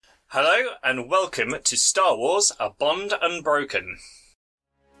Hello and welcome to Star Wars: A Bond Unbroken.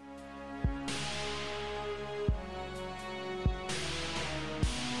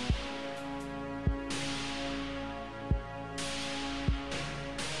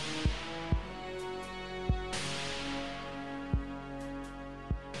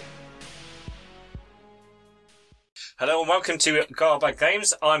 Hello and welcome to Garbag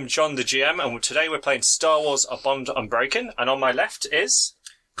Games. I'm John the GM and today we're playing Star Wars: A Bond Unbroken, and on my left is...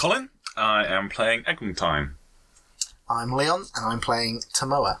 Colin. I am playing Eglantine. I'm Leon, and I'm playing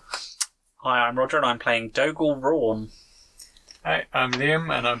Tomoa. Hi, I'm Roger, and I'm playing Dogel Rawn. Hi, I'm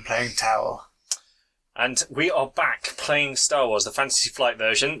Liam, and I'm playing Towel. And we are back playing Star Wars, the Fantasy Flight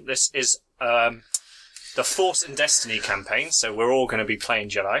version. This is the Force and Destiny campaign, so we're all going to be playing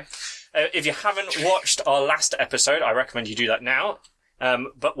Jedi. If you haven't watched our last episode, I recommend you do that now.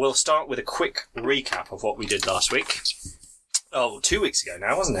 But we'll start with a quick recap of what we did last week. Oh, 2 weeks ago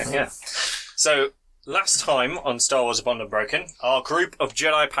now, wasn't it? Yeah. So, last time on Star Wars: A Bond Unbroken, our group of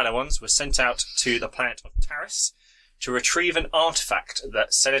Jedi Padawans were sent out to the planet of Taris to retrieve an artifact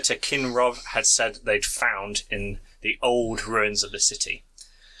that Senator Kinrov had said they'd found in the old ruins of the city.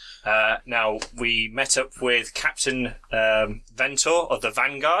 Now, we met up with Captain Ventor of the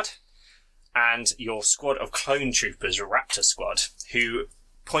Vanguard and your squad of clone troopers, Raptor Squad, who,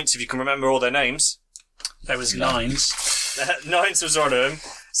 points if you can remember all their names. There was Nines. Nines was one of them.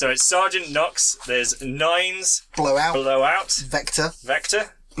 So it's Sergeant Knox, there's Nines, Blowout, Vector,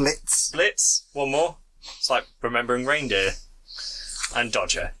 Blitz, one more. It's like remembering reindeer. And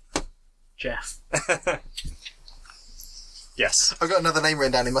Dodger. Jeff. Yes. I've got another name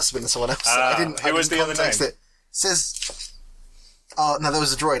written down, it must have been someone else. Who was the other name? It says... Oh, no, there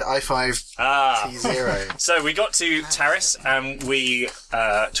was a droid, I5T0. So we got to Taris and we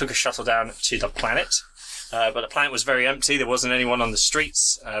took a shuttle down to the planet. But the planet was very empty. There wasn't anyone on the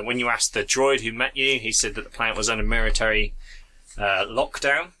streets. When you asked the droid who met you, he said that the planet was under military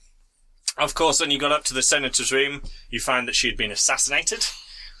lockdown. Of course, when you got up to the senator's room, you found that she had been assassinated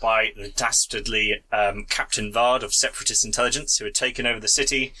by the dastardly Captain Vard of Separatist Intelligence, who had taken over the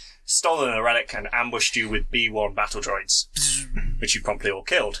city, stolen a relic, and ambushed you with B-1 battle droids, which you promptly all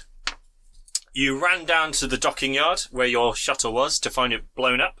killed. You ran down to the docking yard where your shuttle was to find it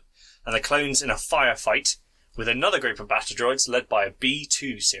blown up, and the clones in a firefight with another group of battle droids led by a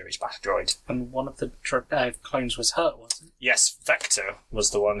B2 series battle droid. And one of the clones was hurt, wasn't it? Yes, Vector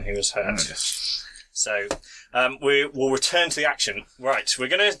was the one who was hurt. Oh, yes. So, we'll return to the action. Right, we're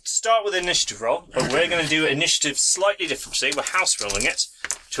going to start with initiative roll, but we're going to do initiative slightly differently. We're house rolling it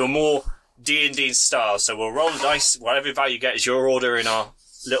to a more D&D style. So we'll roll the dice. Whatever value you get is your order in our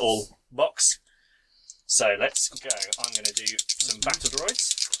little box. So let's go. I'm going to do some battle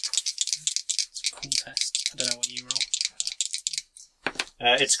droids. Cool test. I don't know what you roll.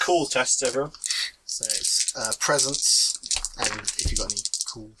 It's cool test, everyone. So it's presence, and if you've got any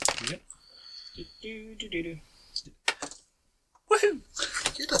cool... Woohoo!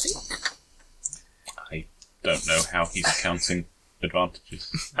 Good, I think. I don't know how he's counting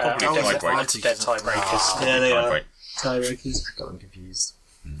advantages. Probably Oh, tie break. Dead tiebreakers. Yeah, they Tie are. break. Tiebreakers. Got them confused.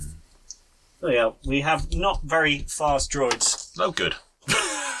 Oh yeah, we have not very fast droids. Oh, good.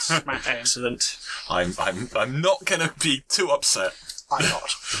 Smash him. Excellent. I'm not going to be too upset. I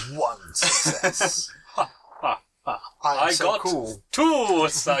got one success. I so got cool. 2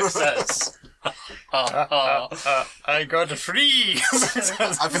 success. I got 3!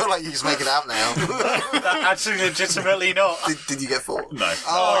 I feel like you're just making it up now. Actually, legitimately not. Did you get 4? No.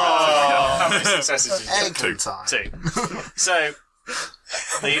 How many successes did you get? Eglantine. 2. So,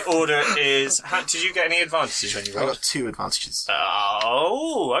 the order is... did you get any advantages when you I rolled? got 2 advantages.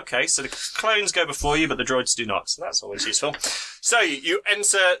 Oh, okay. So the clones go before you, but the droids do not. So that's always useful. So you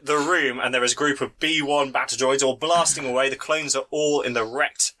enter the room, and there is a group of B-1 battle droids all blasting away. The clones are all in the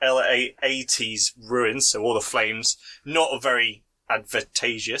wrecked LA-80s ruins, so all the flames. Not a very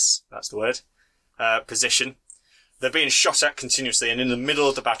advantageous, that's the word, position. They're being shot at continuously, and in the middle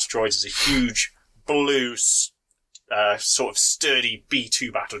of the battle droids is a huge blue sort of sturdy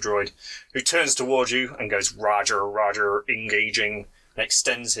B2 battle droid who turns towards you and goes, Roger, Roger, engaging, and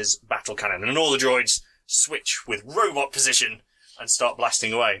extends his battle cannon. And all the droids switch with robot position and start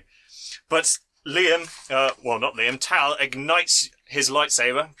blasting away. But Liam, not Liam, Tal ignites his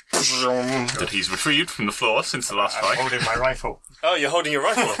lightsaber. That he's retrieved from the floor since the last fight. Holding my rifle. Oh, you're holding your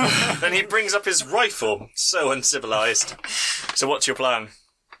rifle. Then he brings up his rifle. So uncivilized. So what's your plan?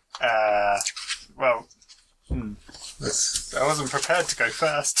 Well, I wasn't prepared to go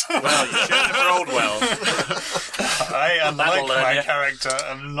first. Well, you shouldn't have rolled well. I, unlike learn my you. character,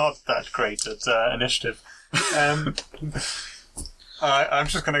 am not that great at initiative. I'm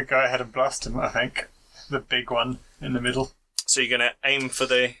just going to go ahead and blast him, I think. The big one in the middle. So you're going to aim for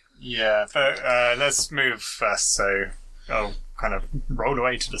the... Yeah, but let's move first, so I'll kind of roll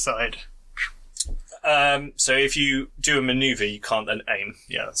away to the side. So if you do a manoeuvre, you can't then aim.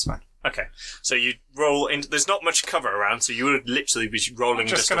 Yeah, that's fine. Okay, so you roll in. There's not much cover around, so you would literally be rolling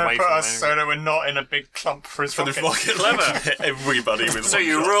Just just going away to put from us so that we're not in a big clump for his rocket. Clever. Everybody with So one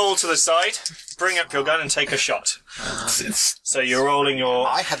you shot. roll to the side, bring up your gun, and take a shot. So you're rolling your.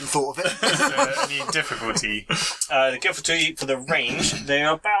 I hadn't thought of it. Is there any difficulty? The difficulty for the range,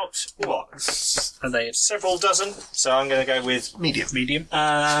 they're about, what? Are they Several dozen. So I'm going to go with Medium. medium?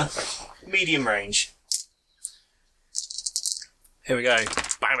 medium range. Here we go.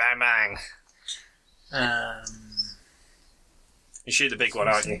 Bang, bang, bang. You shoot the big one,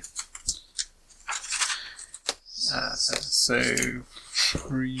 aren't you? So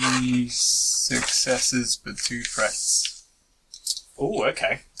 3 successes but 2 threats. Oh,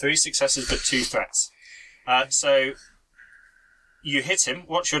 okay. 3 successes but 2 threats. So you hit him.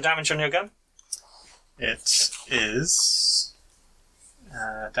 What's your damage on your gun? It is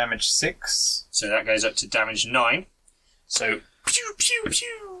damage 6. So that goes up to damage 9. So pew pew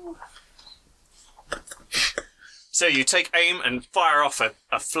pew. So you take aim and fire off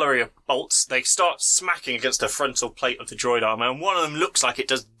a flurry of bolts. They start smacking against the frontal plate of the droid armor, and one of them looks like it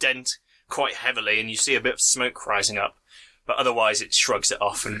does dent quite heavily, and you see a bit of smoke rising up. But otherwise, it shrugs it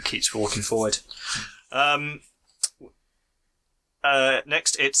off and keeps walking forward.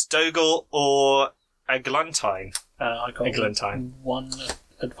 Next, it's Dougal or Eglantine. I got Eglantine. 1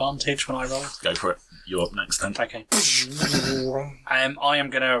 advantage when I roll. Go for it. You're up next then. Okay. I am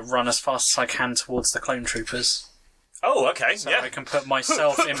going to run as fast as I can towards the clone troopers. Oh, okay. So yeah. I can put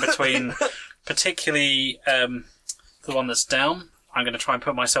myself in between, particularly the one that's down. I'm going to try and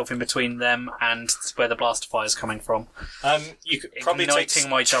put myself in between them and where the blaster fire is coming from. You could probably take Igniting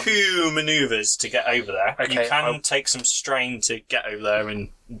my jump. 2 manoeuvres to get over there. Okay, you can take some strain to get over there in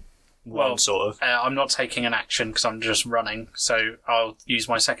one sort of. I'm not taking an action because I'm just running, so I'll use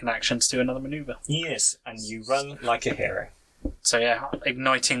my second action to do another manoeuvre. Yes, and you run like a hero. So yeah,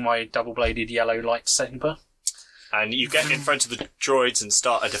 igniting my double-bladed yellow lightsaber. And you get in front of the droids and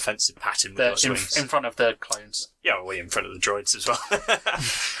start a defensive pattern with your swings. In front of the clones. Yeah, well, in front of the droids as well.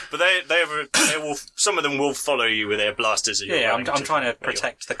 But they will. Some of them will follow you with their blasters. As you're Yeah, running I'm trying to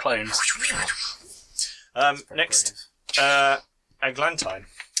protect the clones. Next, Eglantine.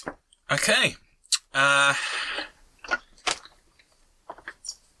 Okay.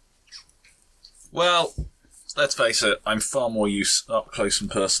 Well, let's face it, I'm far more used up close and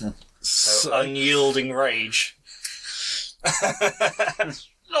personal. So unyielding rage.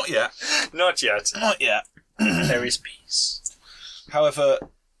 Not yet. Not yet. Not yet. There is peace. However,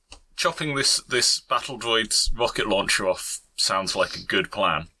 chopping this battle droid's rocket launcher off sounds like a good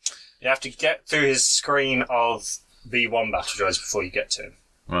plan. You have to get through his screen of V1 battle droids before you get to him,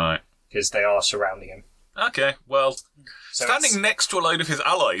 Right. because they are surrounding him. Okay, well, So standing next to a load of his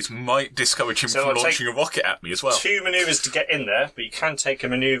allies might discourage him So from I'll launching a rocket at me as well. 2 manoeuvres to get in there, but you can take a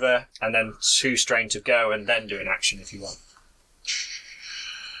manoeuvre and then 2 strain to go and then do an action if you want.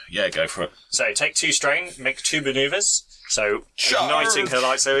 Yeah, go for it. So take 2 strain, make 2 manoeuvres. So igniting her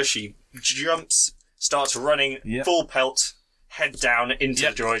lightsaber, she jumps, starts running, Yep. full pelt, head down into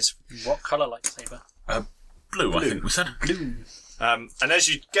Yep. the droids. What colour lightsaber? Blue, I think we said. Blue. And as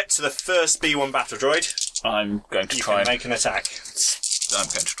you get to the first B1 battle droid, I'm going to you try can and make an attack.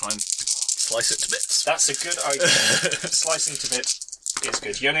 slice it to bits. That's a good idea. Slicing to bits is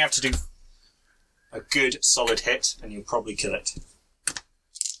good. You only have to do a good solid hit, and you'll probably kill it.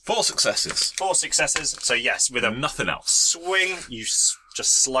 4 successes. 4 successes. So yes, with a Nothing else. swing, you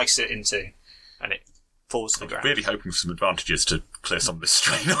just slice it into, and it falls to the ground. Really hoping for some advantages to clear some of this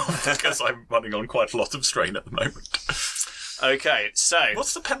strain off, because I'm running on quite a lot of strain at the moment. Okay, so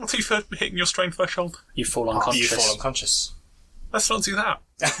What's the penalty for hitting your strain threshold? You fall you unconscious. fall unconscious. Let's not do that.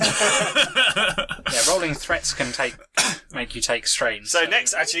 Yeah, rolling threats can make you take strain. So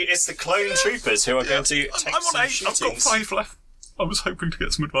next, actually, it's the clone troopers who are going to take I'm some on 8. I've got shootings. 5 left. I was hoping to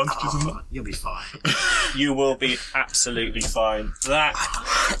get some advantages in that. You'll be fine. You will be absolutely fine. That,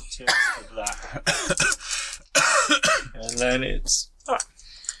 just that, and then it's. Alright.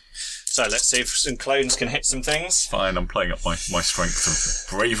 So let's see if some clones can hit some things. Fine, I'm playing up my strength of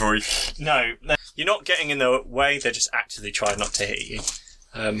bravery. No, you're not getting in their way. They're just actively trying not to hit you.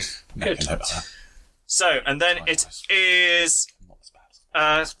 Good. So, and then it is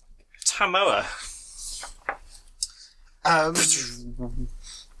Tamoa. I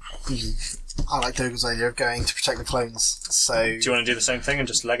like Dougal's idea of going to protect the clones, so... Do you want to do the same thing and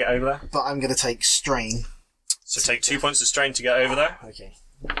just leg it over there? But I'm going to take strain. So take 2 points of strain to get over there. Okay.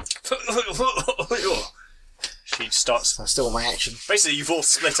 She starts. I still want my action. Basically, you've all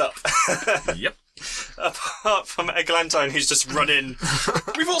split up. Yep. Apart from Eglantine, who's just run in,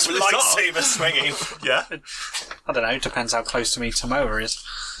 We've all split lightsaber swinging. Yeah. I don't know. It depends how close to me Tomoa is.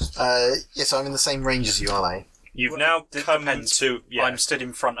 Yes, I'm in the same range as you, aren't You've now It come depends. to. Yeah. I'm stood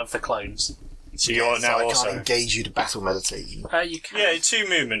in front of the clones. So you're so now I also. can't engage you to battle meditate you. You can. Yeah, 2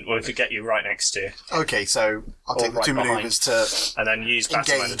 movement will get you right next to you, Okay, so I'll take the right 2 behind. maneuvers to and then use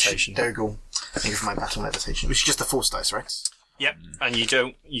battle engage meditation. Dougal. Thank you for my battle meditation, which is just a force dice, right? Yep, and you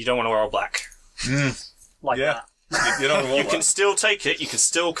don't want to roll black. Like Yeah. that. You're not You can still take it. You can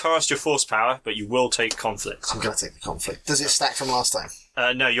still cast your force power, but you will take conflict. I'm going to take the conflict. Does it stack from last time?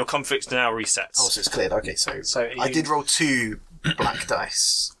 No, your conflict now resets. Oh, so it's cleared. Okay, so I you- did roll 2 black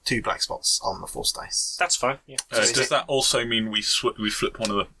dice, 2 black spots on the force dice. That's fine. Yeah. does that also mean we flip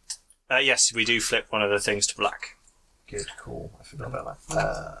one of the... Yes, we do flip one of the things to black. Good, cool. I forgot about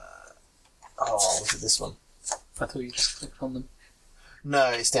that. Was it this one? I thought you just clicked on them. No,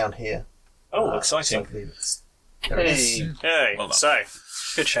 it's down here. Oh, So I exciting! believe it's... There it is. Hey, Hey, Well done. so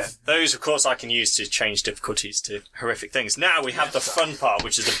good show. those, of course, I can use to change difficulties to horrific things. Now we have the fun part,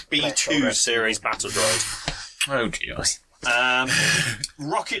 which is the B2 series battle droid. Oh, dear.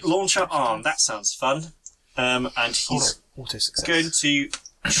 Rocket launcher arm. That sounds fun. And he's Auto success. going to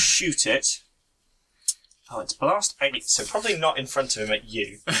shoot it. Oh, it's blast 8, so probably not in front of him at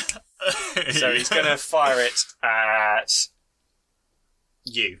you. So he's going to fire it at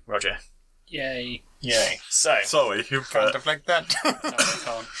you, Roger. Yay. Yay. So, Sorry, you Can't deflect that. No, I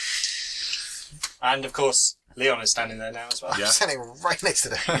can't. and of course, Leon is standing there now as well. Yeah. I'm standing right next to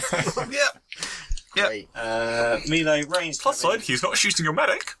them. Yeah. Yeah. Great. Melee range. Plus side, he's not shooting your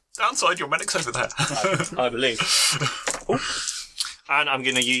medic. Downside, your medic's over there. I believe. Ooh. And I'm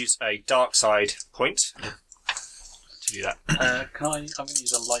going to use a dark side point to do that. I'm going to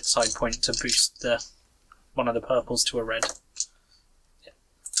use a light side point to boost one of the purples to a red.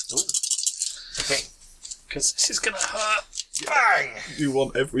 Okay. Because this is going to hurt. Bang! You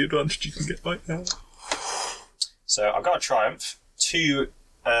want every advantage you can get right now. So I've got a triumph, 2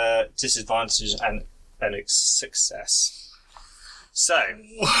 disadvantages, and a success. So,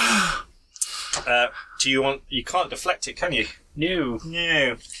 do you want? You can't deflect it, can you? No.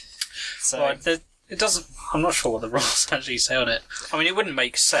 No. So Right, it doesn't... I'm not sure what the rules actually say on it. I mean, it wouldn't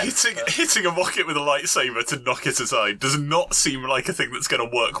make sense. Hitting a rocket with a lightsaber to knock it aside does not seem like a thing that's going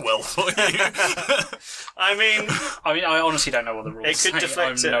to work well for you. I mean, I honestly don't know what the rules it say. could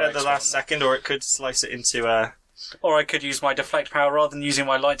deflect it I'm no at the expert last on that. second, or it could slice it into. Or I could use my deflect power rather than using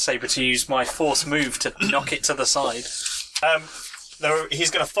my lightsaber to use my force move to knock it to the side.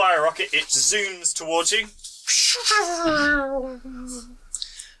 He's going to fire a rocket. It zooms towards you.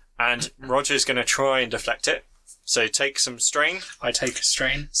 And Roger's going to try and deflect it. So take some strain. I take a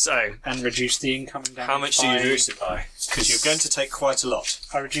strain So, and reduce the incoming damage. how much do you reduce it by? Because you're going to take quite a lot.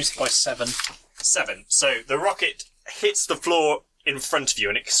 I reduce it by 7. 7. So the rocket hits the floor in front of you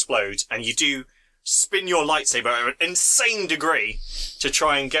and explodes, and you do spin your lightsaber at an insane degree to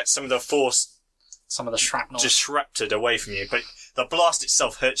try and get some of the force Some of the shrapnel. disrupted away from you. But the blast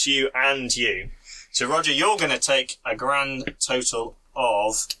itself hurts you and you. So Roger, you're going to take a grand total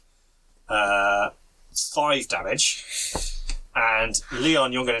of 5 damage, and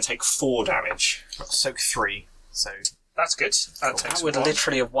Leon, you're going to take 4 damage. Soak 3, so... That's good. That takes That would 1.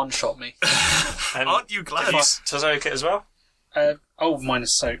 literally have one-shot me. And Aren't you glad? to soak it as well?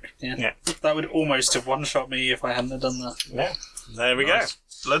 Minus soak. Yeah. Yeah. That would almost have one-shot me if I hadn't have done that. Yeah. There we Nice.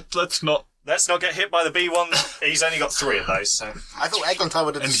 Let's not. Let's not get hit by the B1. He's only got 3 of those, so... I thought Eglantine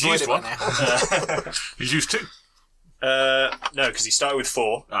would have And destroyed used it by one. now. He's used 2. No, because he started with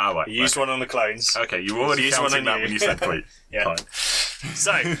 4. Ah, right. He used one on the clones. Okay, you already Use one counted on that you. when you said quit. Yeah. Fine.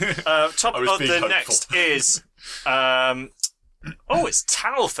 So, top I of was the being hopeful. next is... it's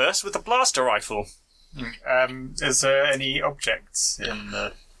Tal first with the blaster rifle. Is there any objects in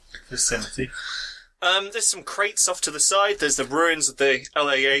the vicinity? There's some crates off to the side. There's the ruins of the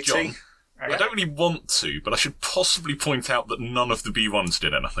LA-80. John, I don't really want to, but I should possibly point out that none of the B1s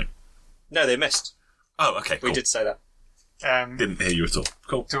did anything. No, they missed. Oh, okay, cool. We did say that. Didn't hear you at all.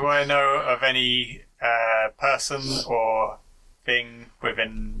 Cool. Do I know of any person or thing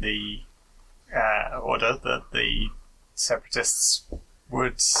within the order that the separatists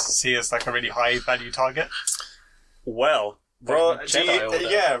would see as like a really high value target? Well, roll... Jedi order.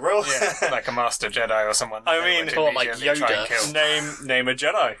 Yeah, roll... Yeah, like a Master Jedi or someone. I they mean, would or like immediately try and Yoda. kill. Name a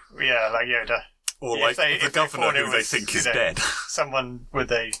Jedi. Yeah, like Yoda. Or If like they- the if they governor thought it who they was, think is you know, dead. Someone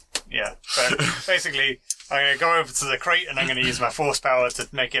with a... Yeah. So basically, I'm going to go over to the crate and I'm going to use my force power to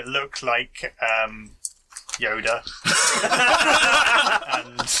make it look like, Yoda.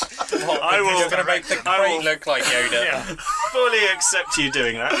 And I will. You're going to make the crate look like Yoda. yeah. fully accept you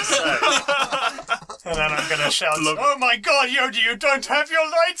doing that. So. And then I'm going to shout, "Oh my God, Yoda, you don't have your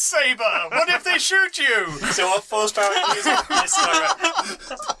lightsaber! What if they shoot you?" So what force power are you using? Misdirect.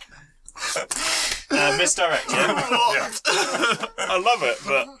 Misdirect, yeah? What? I love it,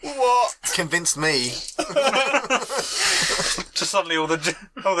 but what? Convinced me. Just suddenly all the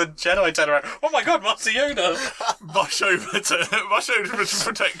Jedi turn around. Oh my God, Master Yoda! Mush over to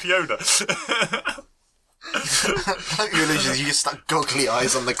protect Yoda. Your illusions, you just stuck goggly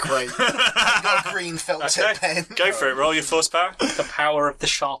eyes on the crate. You got a green felt tip pen. Go for it, roll your force power. The power of the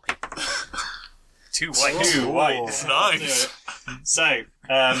Sharpie. 2 white. 2 white. Nice. So,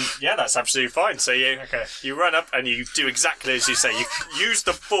 yeah, that's absolutely fine. So you run up and you do exactly as you say. You use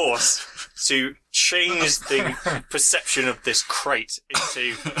the force to change the perception of this crate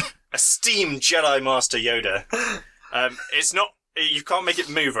into a steamed Jedi Master Yoda. It's not. You can't make it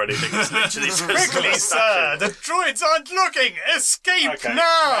move or anything. It's literally just Quickly, sir! The droids aren't looking! Escape Okay. now!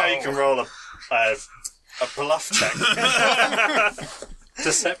 Now you can roll a bluff check.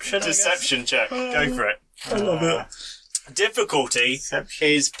 Deception check. Go for it. I love it. Difficulty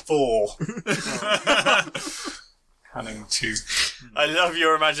is 4. Cunning 2. I love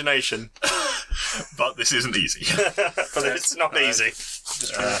your imagination, But this isn't easy. but it's not easy.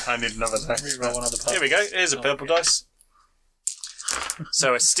 I need another die. Reroll one of the Here we go. Here's a purple dice.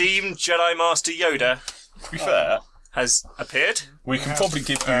 So, esteemed Jedi Master Yoda To be fair, has appeared. we can probably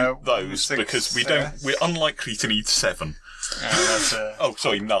give you those six, because we're unlikely to need 7. That's a Oh,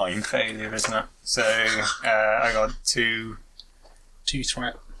 sorry, 9. failure, isn't it? So, I got 2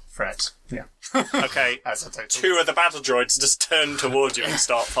 threat. threat. Yeah. Okay, That's a total. 2 of the battle droids just turn towards you and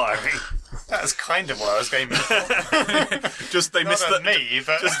start firing. That's kind of what I was aiming for. Just they missed Not the at me,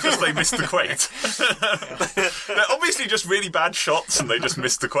 but... just they missed the crate. They're obviously just really bad shots, and they just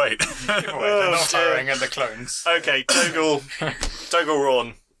missed the crate. They're not firing at the clones. Okay, Toggle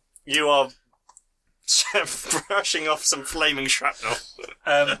Rawn, you are brushing off some flaming shrapnel.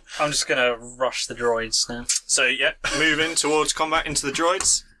 I'm just going to rush the droids now. So, yeah, moving towards combat into the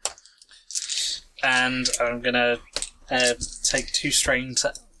droids. And I'm going to take 2 strain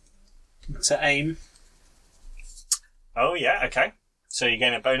to aim. Oh, yeah, okay. So you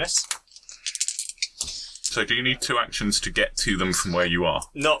gain a bonus. So do you need 2 actions to get to them from where you are?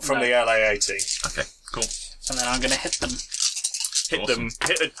 Not from No. the LAAT. Okay, cool. And then I'm going to hit them. Hit them.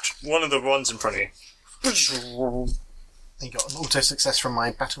 Hit one of the ones in front of you. You got an auto success from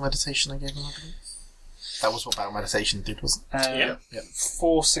my battle meditation I gave him, I believe. That was what battle meditation did, wasn't it? Yeah.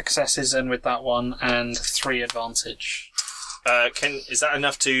 4 successes in with that one, and 3 advantage. Is that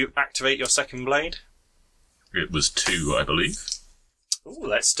enough to activate your second blade? It was 2, I believe. Ooh,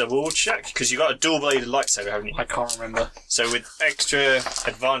 let's double check, because you got a dual-bladed lightsaber, haven't you? I can't remember. So with extra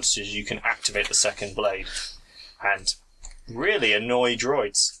advantages, you can activate the second blade and really annoy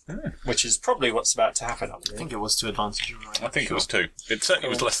droids, which is probably what's about to happen. I think it was 2 advantages. I think it was 2. It certainly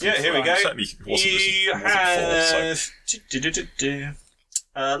was less than Yeah, 4. here we go. It certainly wasn't, You wasn't 4, so...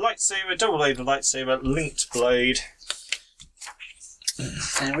 have lightsaber, double-bladed lightsaber, linked blade.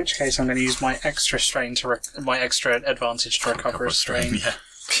 In which case, I'm going to use my extra strain my extra advantage to recover a strain. Yeah.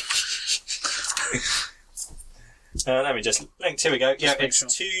 Let me just link. Here we go. Yeah, make it's sure.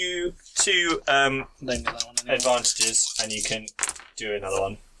 two Don't get that one anymore. advantages, and you can do another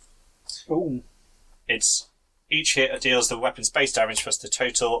one. Ooh. It's each hit deals the weapon's base damage plus the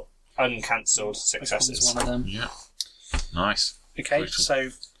total uncancelled This successes. one's one of them. Yeah. Nice. Okay, Brutal. so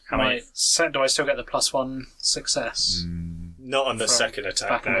How many? do I still get the +1 success? Not on the From second attack.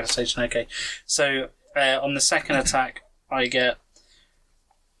 Battle No. meditation, okay. So on the second attack, I get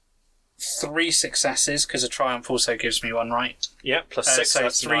 3 successes, because a triumph also gives me 1, right? Yeah, plus 6. So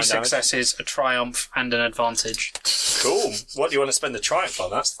that's 3 9 damage. successes, a triumph, and an advantage. Cool. What do you want to spend the triumph on?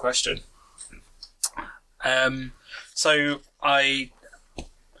 That's the question. So I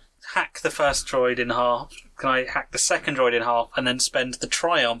hack the first droid in half. Can I hack the second droid in half and then spend the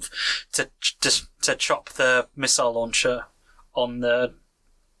triumph to chop the missile launcher on the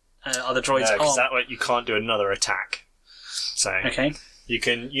other droid's No, because arm? that way you can't do another attack. So Okay. you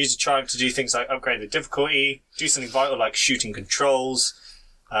can use a triumph to do things like upgrade the difficulty, do something vital like shooting controls,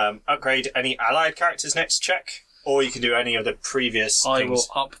 upgrade any allied character's next check, or you can do any of the previous I things. will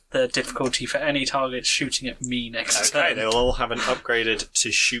up the difficulty for any target shooting at me next Okay, turn. they'll all have an upgraded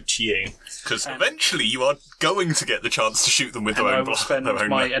to shoot you. Because eventually you are going to get the chance to shoot them with And their I own will blood. spend their own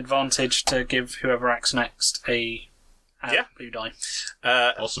my weapon. advantage to give whoever acts next a Yeah. blue die.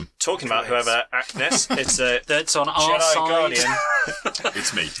 Awesome. Talking about whoever acts next, it's a That's on our Jedi side. Guardian,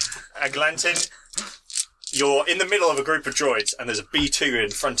 It's me. Aglantin. you're in the middle of a group of droids, and there's a B2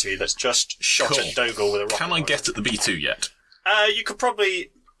 in front of you that's just shot at Dogal with a rocket. Can I get at the B2 yet? You could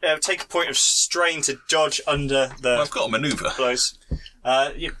probably take a point of strain to dodge under the... I've got a manoeuvre. blows.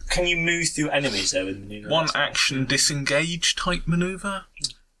 Can you move through enemies there with manoeuvre? One action disengage type manoeuvre?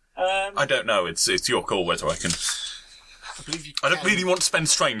 I don't know. It's your call whether I can... I don't really want to spend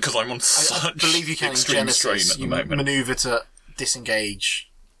strain because I'm on such believe you can extreme in Genesis, strain at the you moment. manoeuvre to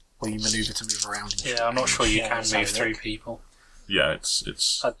disengage, or you manoeuvre to move around. Yeah, I'm not sure you can move through people. Yeah,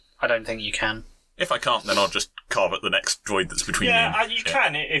 it's. I don't think you can. If I can't, then I'll just carve at the next droid that's between me. Yeah, you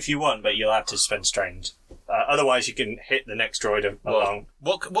can if you want, but you'll have to spend strain. Otherwise, you can hit the next droid along.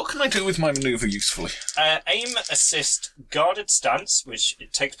 What can I do with my manoeuvre usefully? Aim, assist, guarded stance, which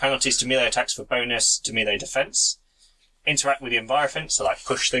it takes penalties to melee attacks for bonus to melee defense. Interact with the environment, so like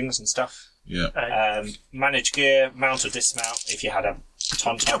push things and stuff. Yeah. Manage gear, mount or dismount if you had a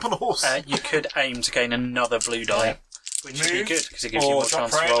tauntaun. Jump on a horse. You could aim to gain another blue die, which would be Move, good because it gives you or more drop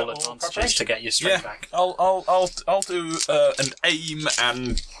chance to right, roll or advantages preparation. to get your strength Yeah, back. I'll do an aim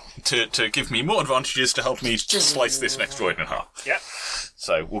and to give me more advantages to help me slice this next droid in half. Yeah.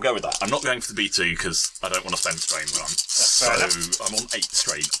 So we'll go with that. I'm not going for the B2 because I don't want to spend strain on. So fair I'm on 8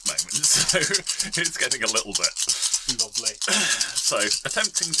 strain at the moment. So it's getting a little bit Lovely. So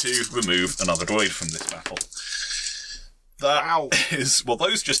attempting to remove another droid from this battle. That is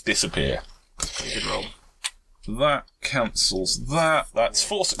those just disappear. Good roll. That cancels that. That's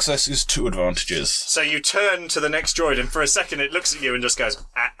 4 successes, 2 advantages. So you turn to the next droid, and for a second it looks at you and just goes,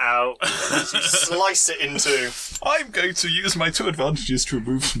 ow. So you slice it into... I'm going to use my 2 advantages to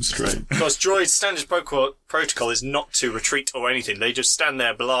remove some strain. Because droids' standard protocol is not to retreat or anything. They just stand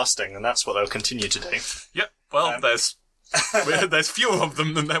there blasting, and that's what they'll continue to do. Yep. Well, there's fewer of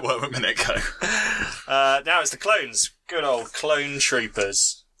them than there were a minute ago. Now it's the clones. Good old clone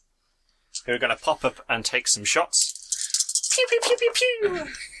troopers. Who are going to pop up and take some shots. Pew, pew, pew, pew, pew.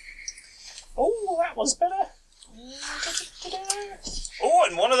 Oh, that was better. Oh,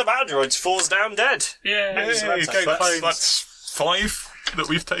 and one of the battle droids falls down dead. Yeah, That's 5 that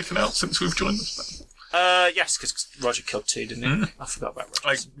we've taken out since we've joined this. Yes, because Roger killed 2, didn't he? I forgot about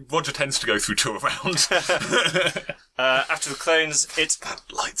Roger. Roger tends to go through 2 around. After the clones, it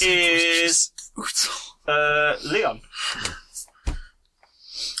is Leon.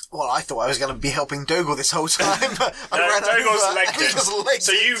 Well, I thought I was going to be helping Dogal this whole time, but I ran Dogal's over legged and it. just legged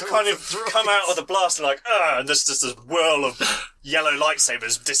So you it kind of towards the come droid. out of the blast and like, and there's just this whirl of yellow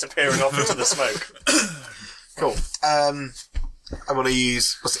lightsabers disappearing off into the smoke. Cool. I want to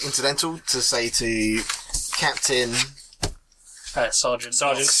use incidental to say to Captain Sergeant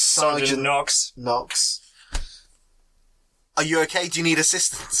Knox. Knox. Are you okay? Do you need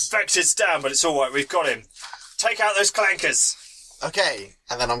assistance? Vector's down, but it's alright, we've got him. Take out those clankers. Okay.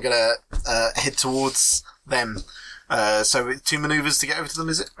 And then I'm going to head towards them. So 2 manoeuvres to get over to them,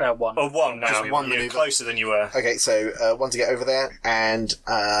 is it? 1. Or 1 now. Just one You're manoeuvre. closer than you were. Okay, so 1 to get over there, and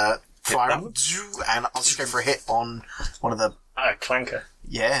fire, and I'll just go for a hit on one of the... Clanker.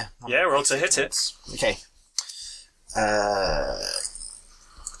 Yeah. Yeah, roll to hit it. Okay. I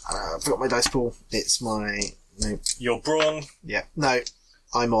forgot my dice pool. It's my... No. Your brawn. Yeah. No.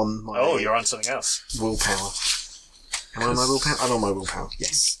 I'm on my... Oh, you're on something else. willpower. Am I on my willpower? I'm on my willpower,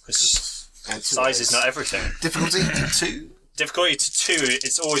 yes. And 2 Size of is those. not everything. Difficulty 2. Difficulty to 2,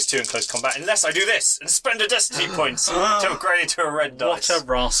 it's always 2 in close combat, unless I do this and spend a destiny point to upgrade it to a red What dice. a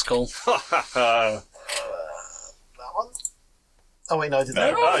rascal. That one? Oh wait, no, I did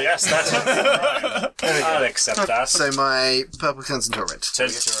that. Oh yes, that's it. Right. There we go. I'll accept that. So my purple turns into a red.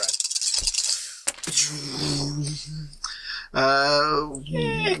 Turns to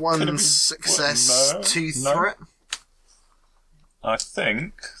red. 1 success, No, 2 no. threat. I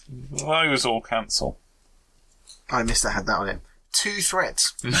think those all cancel. I missed I had that on it. 2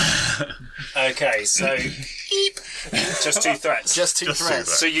 threats. Okay, so just 2 threats. Just 2 Just 2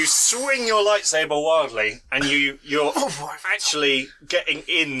 threats. So you swing your lightsaber wildly, and you're Oh, actually getting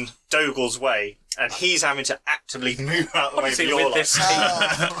in Dogal's way, and he's having to actively move out of the way for Obviously, your with this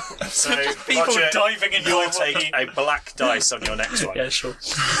lightsaber. team. So People Roger, diving in you'll my take way. a black dice on your next one. Yeah, sure.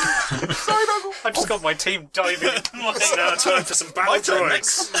 I just got my team diving into my It's now time for some battle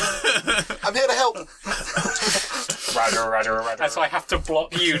droids. I'm here to help. Roger. As I have to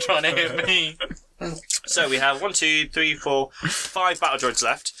block you trying to hit me. So we have 1, 2, 3, 4, 5 battle droids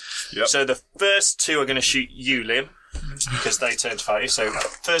left. Yep. So the first 2 are going to shoot you, Liam, because they turn to fight you. So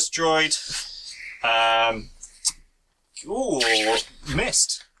first droid,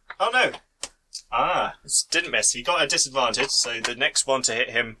 missed. Oh no. It didn't miss. He got a disadvantage. So the next one to hit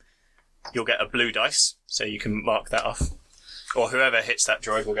him, you'll get a blue dice. So you can mark that off. or whoever hits that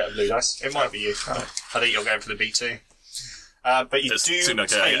droid will get a blue dice. It might be you. I think you're going for the B2. But you do soon I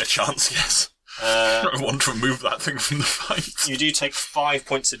get a chance, yes. I want to remove that thing from the fight. You do take 5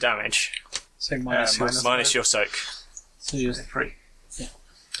 points of damage. So minus your soak. So you're 3. Yeah.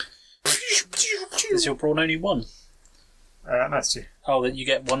 Is your brawn only 1? That's 2. Oh, then you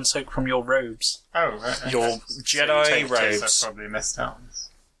get 1 soak from your robes. Oh, right. Your Jedi robes. I've probably missed out.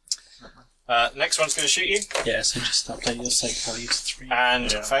 Next one's going to shoot you. Yeah, so just update your soak value to 3.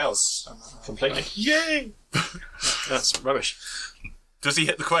 And fails completely. Yay! That's rubbish. Does he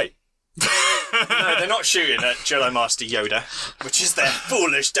hit the quake? No, they're not shooting at Jedi Master Yoda, which is their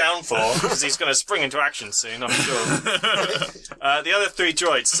foolish downfall, because he's going to spring into action soon, I'm sure. The other 3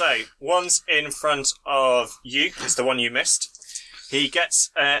 droids, so one's in front of you, is the one you missed. He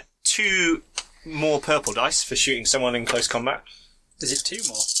gets 2 more purple dice for shooting someone in close combat. Is it 2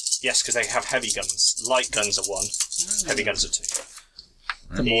 more? Yes, because they have heavy guns. Light guns are 1, heavy guns are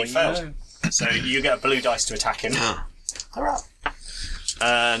 2. The more He you failed. know. So you get a blue dice to attack him. Alright.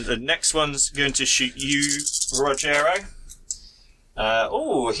 And the next one's going to shoot you, Rogero.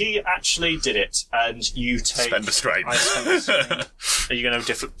 He actually did it. And you take... Spend a strain. I spent a strain. Are you going to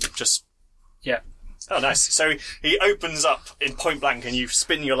just... Yeah. Oh, nice. So he opens up in point blank and you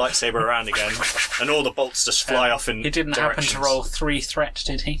spin your lightsaber around again and all the bolts just fly off in He didn't directions. happen to roll 3 threat,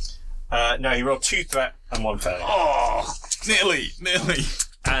 did he? No, he rolled 2 threat and 1 failure. Oh, nearly.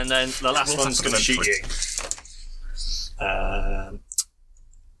 And then the last one's going to shoot you.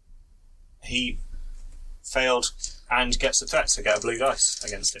 He failed and gets a threat, so get a blue dice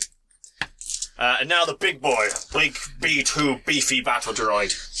against him. And now the big boy, big B2 beefy battle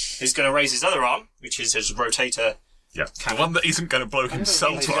droid, is going to raise his other arm, which is his rotator. Yeah, the one that isn't going to blow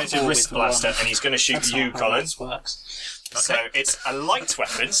himself up. Rotator wrist blaster, and he's going to shoot That's you, not how Colin. this works. So it's a light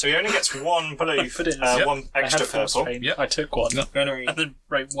weapon, so he only gets 1 blue, Put it in. 1 I extra had force purple. train. Yep. I took 1. Yep. And then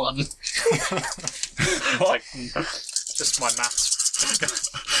wrote 1. What? Just my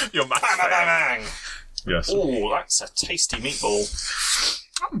maths. Your math Bang, bang, fail. bang, bang. Yes. Oh, that's a tasty meatball.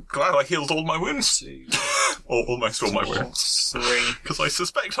 I'm glad I healed all my wounds. Or almost all my wounds. 3. Because I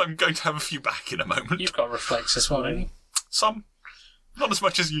suspect I'm going to have a few back in a moment. You've got reflex as well, don't you? Some. Not as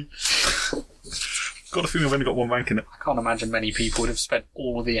much as you. Got a feeling I've only got 1 rank in it. I can't imagine many people would have spent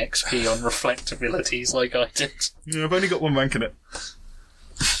all of the XP on reflect abilities like I did. Yeah, I've only got 1 rank in it.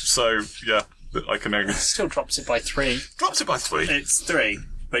 So, yeah, I can only... Still drops it by 3. Drops it by 3. It's 3,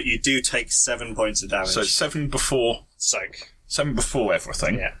 but you do take 7 points of damage. So 7 before... Soak. 7 before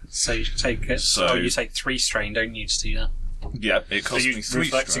everything. Yeah. So you take it. So- you take 3 strain, don't you, to do that? Yeah, it Are costs you me 3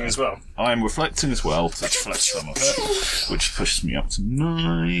 reflecting strain. as well? I'm reflecting as well to reflect some of it, which pushes me up to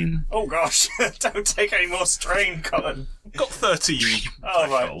 9. Oh gosh, don't take any more strain, Colin. Got 13. Oh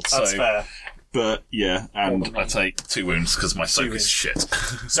right, threshold, that's so- fair. But, yeah, and I take 2 wounds because my soak wounds. is shit.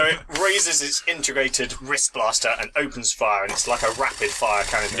 So it raises its integrated wrist blaster and opens fire, and it's like a rapid fire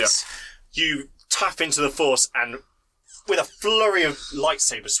kind of this. You tap into the force and with a flurry of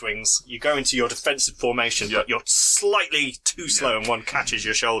lightsaber swings, you go into your defensive formation, but you're slightly too slow and one catches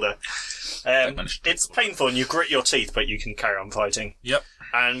your shoulder. It's painful and you grit your teeth, but you can carry on fighting. Yep.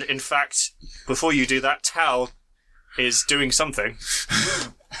 And in fact, before you do that, Tal is doing something.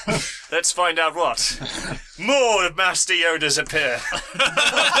 Let's find out what. More Master Yodas appear.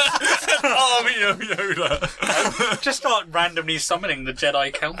 Army of Yoda. Just start randomly summoning the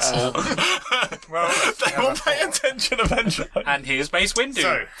Jedi Council. They will pay attention eventually. And here's Mace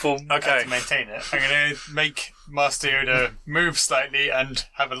Windu. So, Okay. to maintain it, I'm going to make Master Yoda move slightly and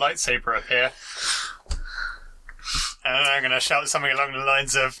have a lightsaber appear. And then I'm going to shout something along the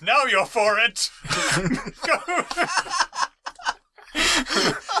lines of, "Now you're for it!" Go!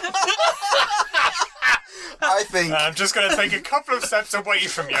 I think. I'm just going to take a couple of steps away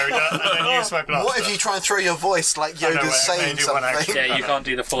from Yoda and then use my blaster. What if you try and throw your voice like no, Yoda's wait, I can saying only do one action. something? Yeah, you can't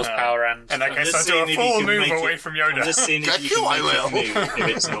do the force power and... In that case, just I'll do seeing a if you full can move make away it- from Yoda. I'm just seeing if Thank you you, can I make will. it move if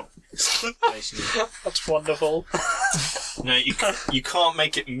it's not. That's wonderful. No, you can't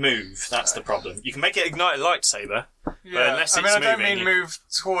make it move. That's the problem. You can make it ignite a lightsaber, but unless I it's mean, I don't moving, mean move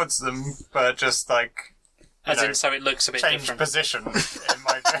towards them, but just like As know, in, so it looks a bit change different. position. In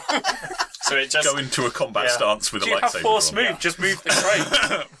my so it just Go into a combat Yeah. stance with Do a you have lightsaber. force on. move? Just move the crate.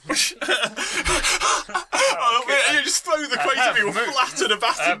 You just throw the crate at me or flatten a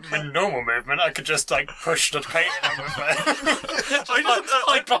bastard. in normal movement, I could just like push the paint in with my.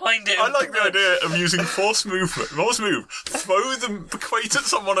 Hide behind it. I like the idea of using force movement. Force move. Throw the crate at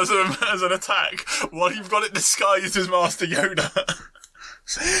someone as an attack while you've got it disguised as Master Yoda.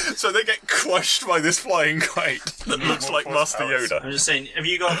 So they get crushed by this flying crate that looks like force Master powers. Yoda. I'm just saying, have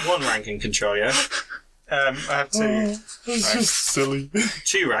you got 1 rank in control, yeah? I have two. Silly.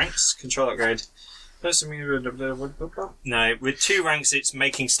 2 ranks, control upgrade. No, with 2 ranks, it's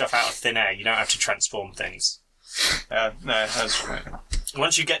making stuff out of thin air. You don't have to transform things. No, that's right.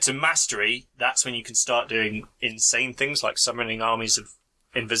 Once you get to mastery, that's when you can start doing insane things like summoning armies of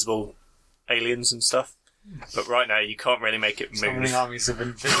invisible aliens and stuff. But right now, you can't really make it move. Summoning armies of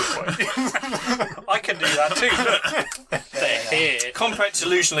invisible. I can do that too. They're here. Complex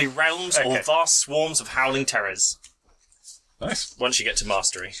illusionary realms or Okay. vast swarms of howling terrors. Nice. Once you get to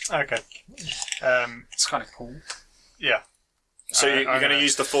mastery. Okay. It's kind of cool. Yeah. So you're I'm going to gonna-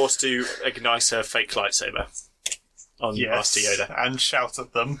 use the Force to ignite a fake lightsaber on Yes. Master Yoda. And shout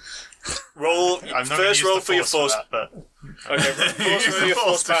at them. Roll I'm not gonna first use roll the for your Force. that, but Okay, force Use for the your Force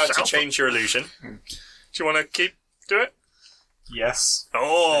Force to power to shout. change your illusion. Do you want to do it? yes.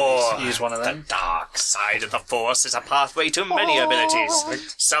 Oh, Use one of the them. dark side of the Force is a pathway to many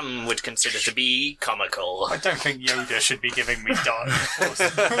abilities. Some would consider to be comical. I don't think Yoda should be giving me dark force.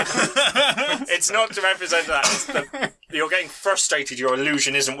 It's not to represent that. It's you're getting frustrated. Your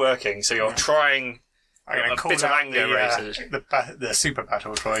illusion isn't working, so you're trying. I'm going A to call bit of out anger raises. the super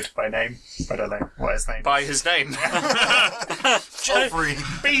battle droid by name. I don't know what his name. By his name, Joffrey.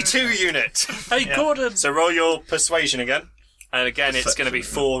 B2 unit. Hey, Gordon! So roll your persuasion again, and again it's going to be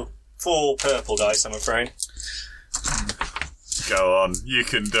four purple dice. I'm afraid. Go on, you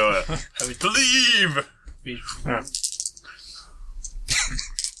can do it. Believe!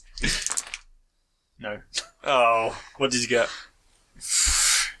 No. Oh, what did you get?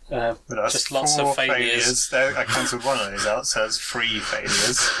 But that's Just lots of 4 failures. There, I cancelled one of those out, so that's 3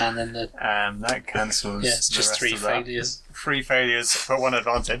 failures. And then the That cancels. it's the just rest 3 of that. failures. 3 failures, but 1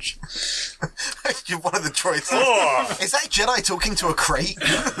 advantage. You're one of the droids. Oh, Is that Jedi talking to a crate? you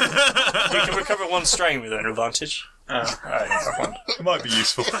can recover 1 strain with an advantage. Oh, I have 1. It might be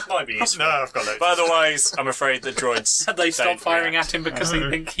useful. Might be useful. No, I've got loads. But otherwise, I'm afraid the droids. They stop don't firing react. at him because they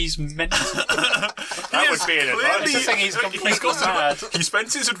think he's mental. That would be an Clearly- advantage. I think he's completely mad. He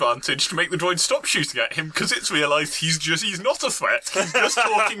spent his advantage to make the droid stop shooting at him because it's realised he's not a threat. He's just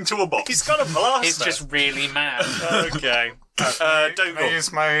talking to a box. He's got a blaster. He's just really mad. Okay. Can Don't I go.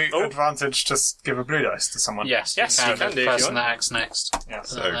 use my Oh. advantage to give a blue dice to someone? Yes, Yes, you can the do if you person want. that acts next. Yeah.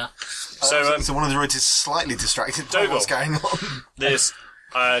 So So one of the droids is slightly distracted by Dougal. what's going on. there's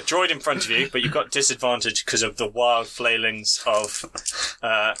a droid in front of you, but you've got disadvantage because of the wild flailings of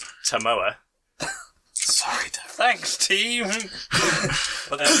Tamoa. Sorry, Dave. Thanks, team.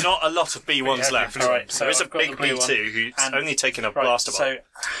 But there's not a lot of B1s left. All right, so there is a I've got big the blue one. B2 who's And- only taken a Right, blaster so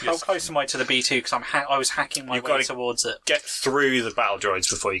bomb. how close am I to the B2? Because I was hacking my You've way gotta- towards it. Get through the battle droids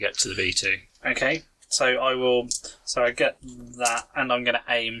before you get to the B2. Okay, so I will. So I get that, and I'm going to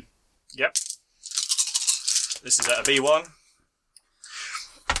aim. Yep. This is at a B1.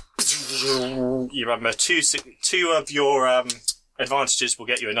 You remember two of your advantages will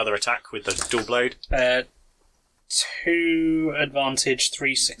get you another attack with the dual blade. 2 advantage,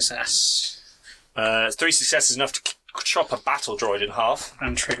 3 success, 3 successes enough to chop a battle droid in half,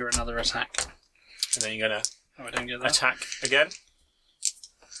 and trigger another attack. and then you're going to Oh, I don't get that. attack again.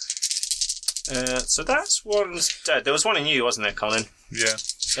 So that's one's dead. There was one in you, wasn't there, Colin? Yeah.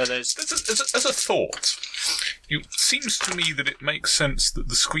 So there's As a thought, it seems to me that it makes sense that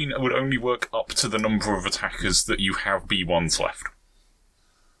the screen would only work up to the number of attackers that you have B1s left.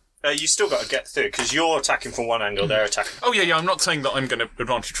 you still got to get through because you're attacking from one angle, they're attacking. Oh, yeah, I'm not saying that I'm going to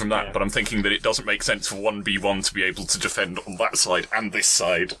advantage from that, Yeah. but I'm thinking that it doesn't make sense for one B1 to be able to defend on that side and this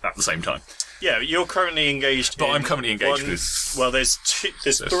side at the same time. Yeah, you're currently engaged. But in I'm currently engaged one- with... Well, there's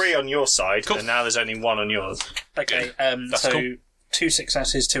 3 on your side, Cool. and now there's only 1 on yours. Okay, That's so cool. 2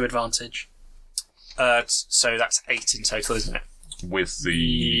 successes, 2 advantage. So that's 8 in total, isn't it? With the...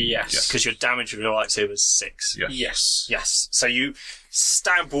 Yes. Because your damage with your lightsaber is 6. Yeah. Yes. Yes. So you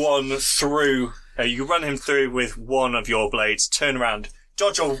stab one through. You run him through with one of your blades. Turn around,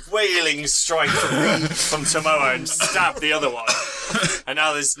 dodge a wailing strike from Tamoa, and stab the other one. And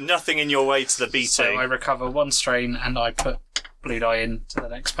now there's nothing in your way to the B2. So I recover 1 strain, and I put blue die in to the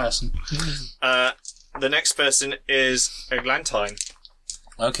next person. The next person is Eglantine.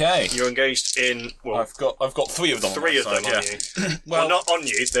 Okay. You're engaged in I've got 3 of them. 3 of on them my on side, you. Well, not on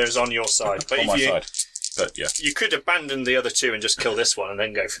you. There's on your side. But on if my you, side. But yeah. you could abandon the other 2 and just kill this one, and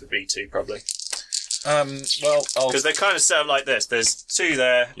then go for the B2 probably. Well, Because they're kind of set up like this. There's 2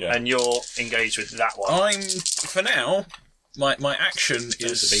 there, Yeah. and you're engaged with that one. I'm for now. My action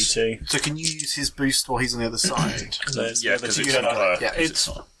There's is the B2. So can you use his boost while he's on the other side? There's yeah, the other because 2 it's that are- Yeah, It's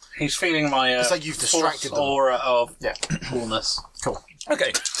he's feeling my It's like you've distracted force them. aura of Yeah. coolness. Cool.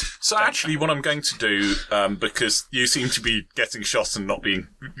 Okay, so actually, what I'm going to do, because you seem to be getting shot and not being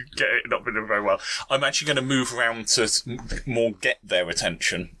very well, I'm actually going to move around to more get their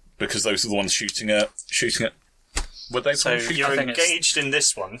attention because those are the ones shooting at. Were they So the ones shooting? You're think it's- engaged in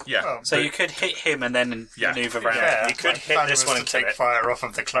this one. Yeah. Oh, So you could hit him and then maneuver around. Yeah, you could my hit plan this was one to and kill take it. fire off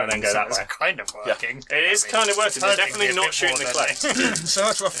of the clay, And then go so that it's way. kind of working. It is kind of working. They're hurting definitely me a not bit shooting more the than clay. So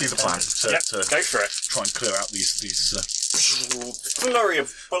that's roughly the plan. Yep, To go for it. try and clear out these. Flurry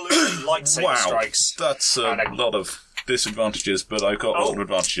of balloon lightsaber Wow, strikes. that's a And lot of disadvantages, but I've got a lot of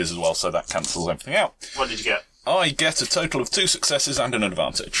advantages as well, so that cancels everything out. What did you get? I get a total of 2 successes and an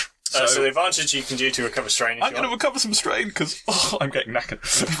advantage. So the advantage you can do to recover strain if I'm you going to want. recover some strain because I'm getting knackered.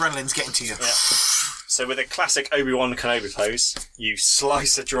 Adrenaline's getting to you. So with a classic Obi-Wan Kenobi pose, you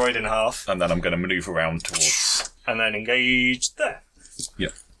slice a droid in half And then I'm going to manoeuvre around towards. and then engage there. Yeah.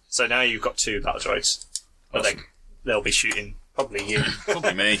 So now you've got 2 battle droids. But Awesome. they'll be shooting probably you.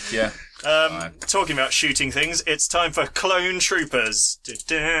 Probably me, yeah. Talking about shooting things, it's time for Clone Troopers.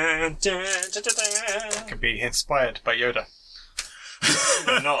 Could be inspired by Yoda.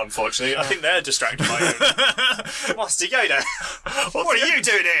 Not, unfortunately. I think they're distracted by Yoda. Master Yoda, what are you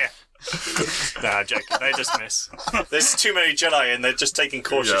doing here? Nah, I'm joking. They just miss. There's too many Jedi and they're just taking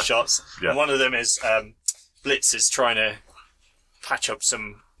cautious Yeah. shots. Yeah. And one of them is Blitz is trying to patch up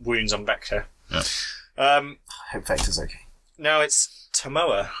some wounds on Vector. Yeah. I hope Vector's okay. Now it's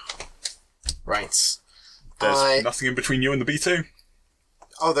Tomoa. Right. There's nothing in between you and the B2.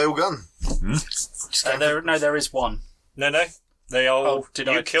 Oh, they're all gone. Just going for- There is one. No. They all. Oh, did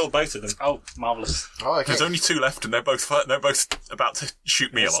you I- killed both of them. Oh, marvellous. Oh, okay. There's only 2 left, and they're both about to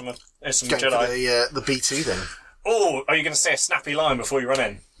shoot me a lot. There's some Going for Jedi. the B2 then. Oh, are you going to say a snappy line before you run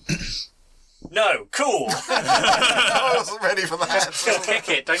in? No, cool. I wasn't ready for that. Kick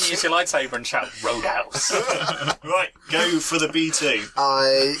it. Don't use your lightsaber and shout Roadhouse. Right, go for the B2.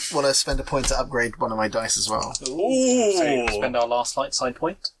 I want to spend a point to upgrade one of my dice as well. Ooh. So you spend our last light side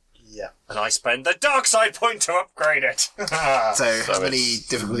point. Yeah. And I spend the dark side point to upgrade it. So, how many it's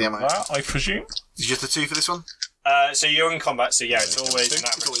difficulty am I? That, I presume. Is it just a 2 for this one? So you're in combat, so yeah, it's always an It's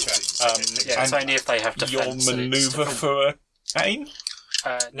average always check. Yeah, it's And only if they have Your defense. that it's manoeuvre different. for aim?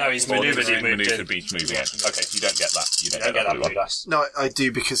 No, he's Or manoeuvred, the he moved manoeuvred in. beach moving in. Okay, you don't get that. You don't Don't get that blue blue one. dice. No, I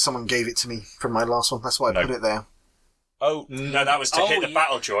do because someone gave it to me from my last one. That's why I No. put it there. Oh, No, that was to hit the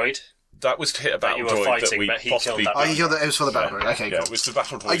battle droid. that was to hit a battle you were droid that fighting, we but he possibly... killed that Oh, you killed it. It was for the battle. Yeah, Okay, yeah, cool. it was the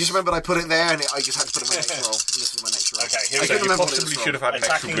battle droid. I just remembered I put it there, and I just had to put it in my next roll. This was my next roll. Okay, here I we So go. couldn't you remember what it possibly was should have had an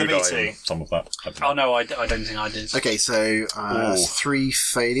extra Attacking blue the die BT. in some of that. Oh no, I don't think I did. Okay, so Ooh. 3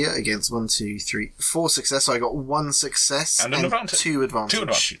 failure against 1, 2, 3, 4 success. So I got 1 success And an advantage. 2 advantage. 2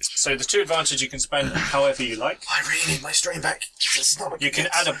 advantages. So the 2 advantage you can spend however you like. I really need my strain back. This is not what You can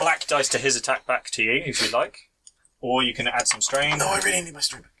gets. add a black dice to his attack back to you if you like. Or you can add some strain. No, I really need my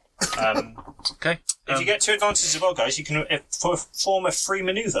strain back. Okay. If you get 2 advantages as well, guys, you can form a free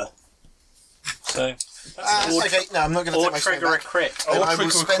maneuver. So, Okay, no, I'm not going to Or take my strain trigger a back. crit. Then Or I will trigger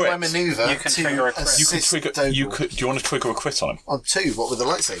a spend crit. my maneuver You can to trigger a crit. You could assist trigger. Doble. You could. Do you want to trigger a crit on him? On 2, what with the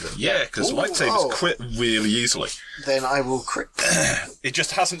lightsaber? Yeah, because lightsabers Oh. crit really easily. Then I will crit It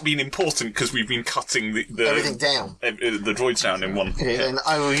just hasn't been important because we've been cutting the everything down. the droids down in one. Okay, then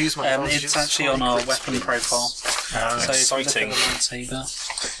I will use my advantages. It's actually on our weapon profile. So if you look at exciting. the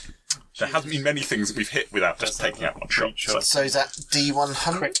lightsaber. There hasn't been many things that we've hit without just taking out one shot. So. So is that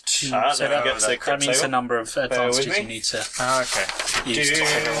D100? Crit 2. there So we go. So that crit means save. the number of advantages me. you need to Okay. use to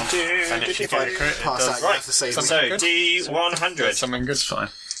trigger one. And if I crit, it Pass does out, you have to save me. So D100. something good. Fine.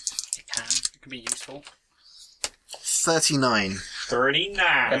 It can be useful. 39.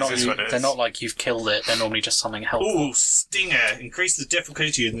 39. They're not like you've killed it. They're normally just something helpful. Ooh, Stinger. Increase the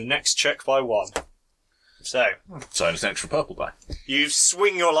difficulty of the next check by 1. So, So it's an extra purple die. you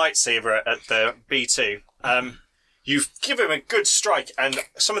swing your lightsaber at the B2. You give him a good strike, and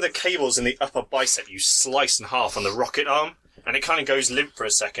some of the cables in the upper bicep you slice in half on the rocket arm, and it kind of goes limp for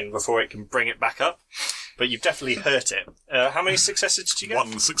a second before it can bring it back up. But you've definitely hurt it. How many successes did you get?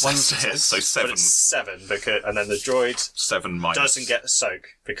 One success to hit, so But 7. it's 7, because, and then the droid 7 minus. doesn't get a soak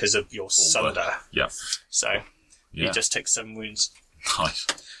because of your sunder. Yeah. So, Yeah. you just take 7 wounds. Nice.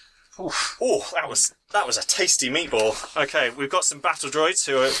 Oh, that was a tasty meatball. Okay, we've got some battle droids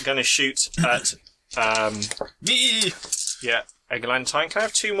who are going to shoot at Yee! Eglantine. Can I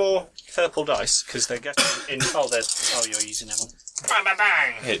have 2 more purple dice because they're getting in? You're using them. Bang, bang,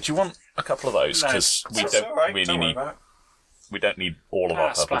 bang. Here, do you want a couple of those? No, Because we That's don't all right. really Don't worry need. about it. We don't need all of our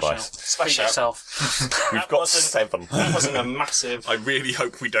purple Splash out. dice. Splash Treat out. yourself. We've That got wasn't- 7. That wasn't a massive. I really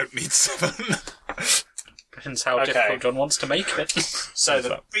hope we don't need 7. Depends how Okay. difficult John wants to make it. So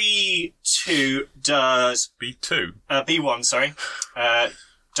the B2 does B2. B1, sorry,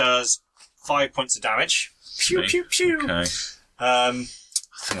 does 5 points of damage. Pew pew pew. Okay. Um,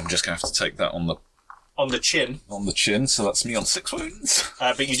 I think I'm just going to have to take that on the chin, chin, so that's me on 6 wounds.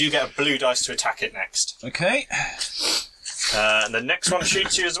 but you do get a blue dice to attack it next. Okay. And the next one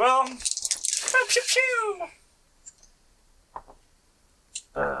shoots you as well. Pew pew pew.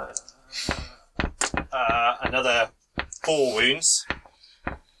 Another 4 wounds,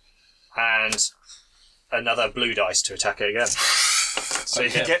 and another blue dice to attack it again. So you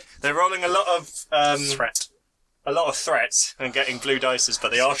get they're rolling a lot of threats and getting blue dices,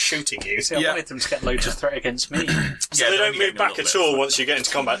 but they are shooting you. See, I wanted them to get loads of threat against me. So they don't move back at all once you get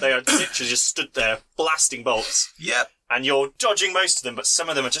into combat. They are literally just stood there blasting bolts, Yep. and you're dodging most of them, but some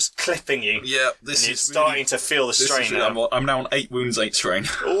of them are just clipping you. Yeah, this And you're is starting to feel the strain now. I'm now on 8 wounds, 8 strain.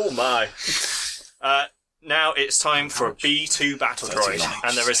 Oh my. Now it's time for a B2 battle droid,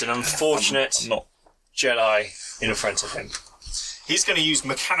 and there is an unfortunate I'm not. Jedi in front of him. He's going to use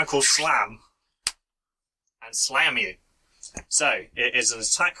mechanical slam and slam you. So it is an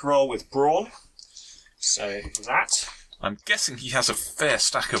attack roll with brawn. So that I'm guessing he has a fair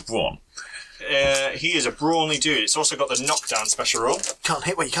stack of brawn. he is a brawny dude. It's also got the knockdown special roll. Can't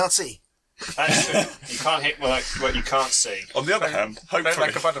hit what you can't see. That's true. You can't hit what you can't see. On the other hand, Float hopefully...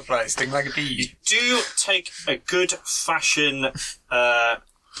 like a butterfly, sting like a You bee. do take a good fashion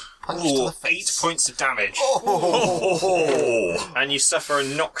Punch to the 8 face. points of damage, Oh! and you suffer a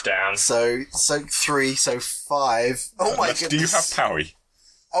knockdown. So 3, so 5. Oh my goodness. Do you have parry?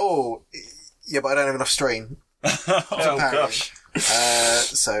 Oh, yeah, but I don't have enough strain. Oh gosh.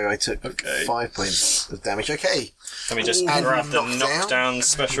 So I took 5 points of damage. Okay. Let me just And grab the knockdown? knockdown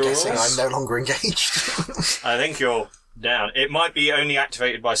special Guessing I'm rolls. no longer engaged. I think you're down. It might be only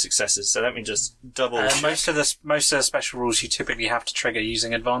activated by successes, so let me just double check. Most of the special rules you typically have to trigger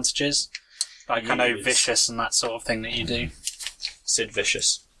using advantages. Like I know Yes. Vicious and that sort of thing that you do. Sid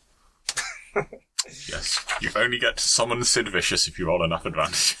Vicious. Yes. You only get to summon Sid Vicious if you roll enough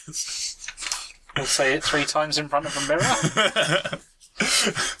advantages. We'll say it 3 times in front of a mirror.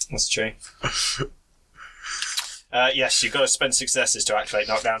 That's true. Yes, you've got to spend successes to activate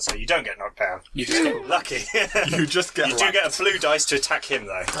knockdown, so you don't get knocked down. You just get Lucky. You just get You do get a blue dice to attack him,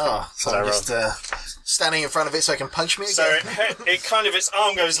 though. Oh, so I'm just standing in front of it so it can punch me So again. it kind of, its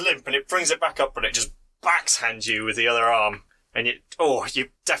arm goes limp, and it brings it back up, but it just backshands you with the other arm. And you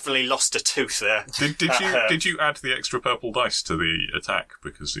definitely lost a tooth there. Did you add the extra purple dice to the attack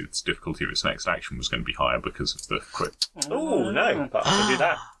because its difficulty of its next action was going to be higher because of the crit? Oh, no, but I can do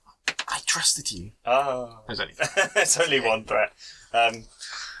that. I trusted you. Oh. There's only It's only one threat.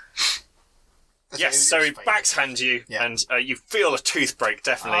 Yes, so he backshands you, Yeah. and you feel a tooth break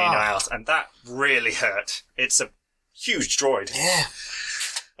definitely in your house, and that really hurt. It's a huge droid. Yeah.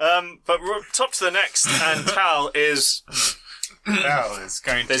 But we're top to the next, and Tal is... Now it's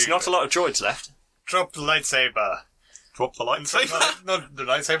going There's to not a lot of droids left. drop the lightsaber. drop the lightsaber. Not the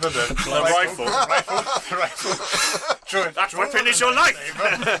lightsaber, the rifle. The rifle. Draw, That draw weapon the is your life!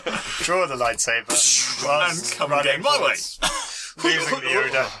 lightsaber. Draw the lightsaber. whilst And come running again my way. forwards, using the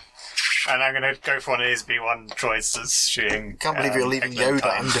Yoda. And I'm going to go for one of his B1 droids that's shooting. Can't believe you're leaving excellent Yoda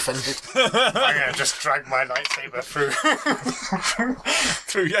time. undefended. I'm going to just drag my lightsaber through.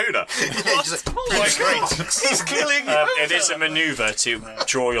 Through Yoda. Yeah, just like, He's killing it is a maneuver to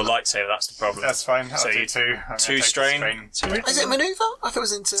draw your lightsaber, that's the problem. That's fine. I'll So do you- 2. I'm gonna two take the strain. is it a maneuver? I thought it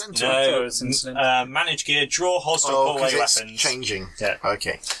was incidental. No, it's incident. manage gear, draw, holster, Oh, pull away because it's weapons. changing. Yeah.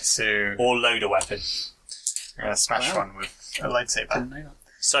 Okay. So Or load a weapon. I'm going to smash one with a lightsaber.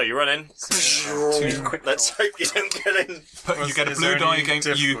 So you run in. Quick Let's hope you don't get in. You get a Is blue there die any against.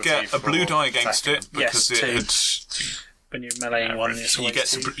 You difficulty get a blue for die against it attacking? because Yes, when you're meleeing one, it's you always get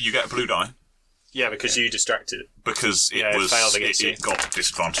 2. you get a blue die Yeah, because you distracted it. because it Yeah, it was failed against you. it got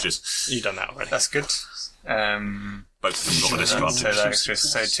disadvantages. You've done that already. That's good. Both of them got a So disadvantage. that's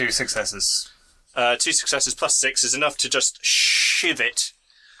just 2 successes. 2 successes plus 6 is enough to just shiv it.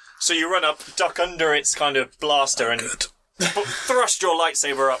 So you run up, duck under its kind of blaster, and thrust your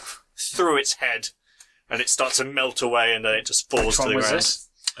lightsaber up through its head, and it starts to melt away, and then it just falls Which to one the was ground. this?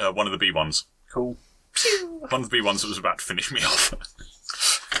 One of the B1s. Cool. One of the B1s that was about to finish me off.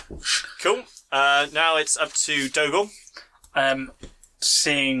 Cool. Now it's up to Dougal.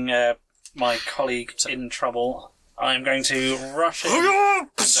 Seeing my colleague in trouble, I'm going to rush in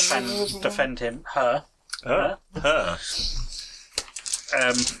and defend him. Her. Her.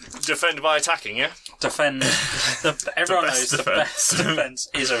 Defend by attacking, yeah? Defend. Everyone knows best the defense. best defense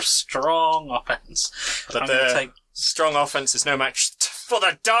is a strong offense. But I'm going to take strong offense is no match for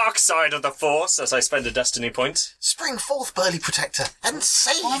the dark side of the Force, as I spend a destiny point. Spring forth, burly protector, and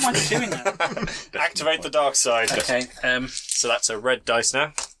save Why am I me. doing that? Activate the dark side. Okay. So that's a red dice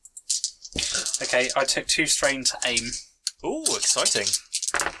now. Okay. I took 2 strain to aim. Ooh, exciting.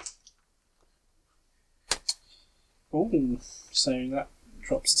 Ooh. So that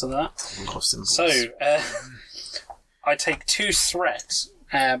drops to that. Lost in the So balls. I take 2 threat,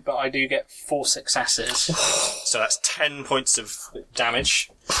 but I do get 4 successes. So that's 10 points of damage.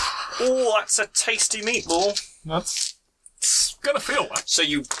 Ooh, that's a tasty meatball. That's gonna feel that. So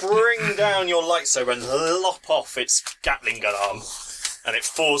you bring down your lightsaber and lop off its Gatling gun arm, and it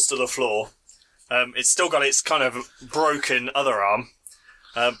falls to the floor. It's still got its kind of broken other arm,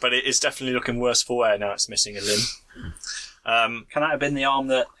 but it is definitely looking worse for wear now it's missing a limb. Can that have been the arm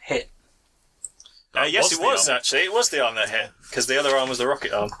that hit? Yes, was it the was arm. actually. It was the arm that hit, because the other arm was the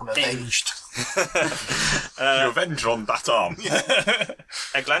rocket arm. I'm avenged. You're avenged on that arm.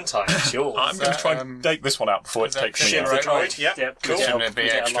 Eglantine, it's yours. I'm going to try and take this one out before it takes me Ship out. the droid, yeah. Yep. Cool. Yeah. Shouldn't it be You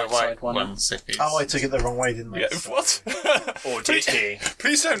get a extra light side white one. ones if he's... Oh, I took it the wrong way, didn't I? Yeah, what? Or did he?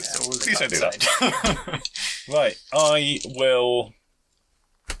 Please don't do that. Right, I will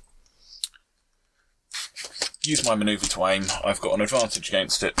use my manoeuvre to aim. I've got an advantage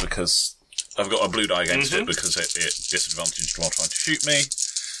against it because I've got a blue die against it because it disadvantaged while trying to shoot me.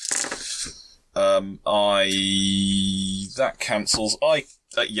 That cancels.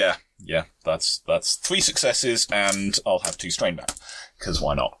 Yeah. That's 3 successes, and I'll have 2 strain back because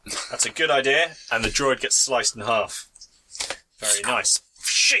why not? That's a good idea, and the droid gets sliced in half. Very nice.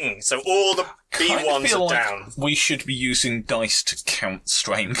 Shing! So all the Kinda B1s feel are like down. we should be using dice to count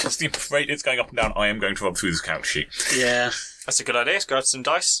strain because the rate it's going up and down. I am going to rub through this count sheet. Yeah. That's a good idea. Let's grab some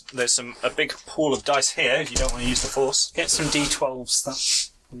dice. There's a big pool of dice here if you don't want to use the Force. Get some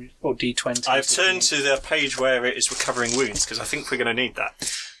D12s. Or D20s. I've turned to the page where it is recovering wounds because I think we're going to need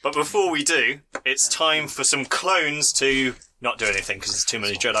that. But before we do, it's time for some clones to not do anything because there's too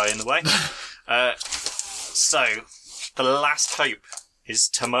many Jedi in the way. So, the last hope is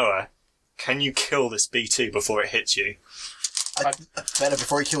Tomoa. Can you kill this B2 before it hits you? Better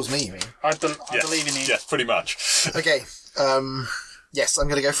before he kills me, you mean? I believe in you. Yeah, pretty much. Okay. Yes, I'm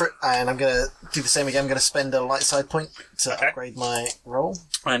going to go for it, and I'm going to do the same again. I'm going to spend a light side point to upgrade my roll.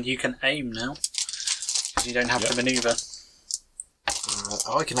 And you can aim now. Because you don't have to manoeuvre.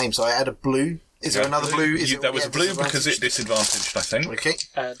 I can aim, so I add a blue. Is there another blue? There was a blue because it disadvantaged, I think. Okay.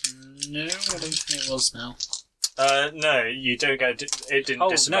 No, I don't think it was now. No, you don't get it. Didn't Oh,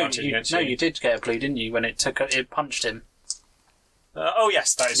 no, disadvantage against you. you did get a blue, didn't you, when it punched him? Oh,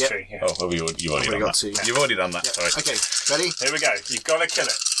 yes, that is Yep. true. Yeah. Oh, well, you already already done got that. 2. You've already done that, sorry. Okay, ready? Here we go. You've got to kill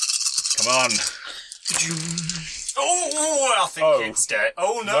it. Come on. Oh, I think Oh. it's dead.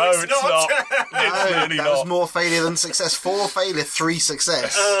 Oh, no, No, it's not. It's really that not. was more failure than success. 4 failure, 3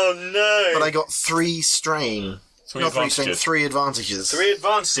 success. Oh, no. But I got 3 strain. Three Not 3 strain, advantages. 3 advantages. 3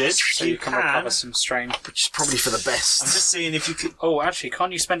 advantages. So you can recover some strain. Which is probably for the best. I'm just seeing if you could. Oh, actually,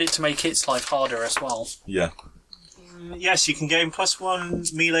 can't you spend it to make its life harder as well? Yeah. Yes, you can gain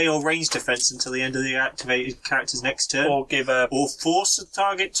 +1 melee or range defense until the end of the activated character's next turn. Or give a... Or force the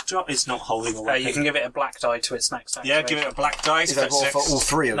target to drop. It's not holding a weapon. you can give it a black die to its next Yeah, give it a black dice. Is that for all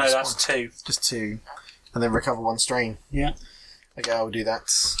 3 of No, us? that's 2. Just 2. And then recover 1 strain. Yeah. Okay, I'll do that.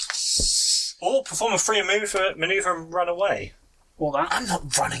 Or perform a free maneuver and run away. All that. I'm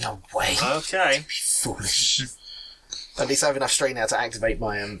not running away. Okay. Foolish. At least I have enough strain now to activate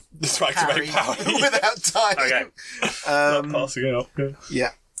my To activate power. without time. Okay. Passing it up. Yeah.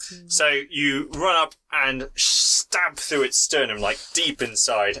 Yeah. So you run up and stab through its sternum, like deep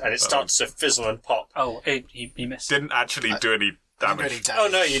inside, and it starts to fizzle and pop. Oh, he missed. Didn't actually do any damage. Oh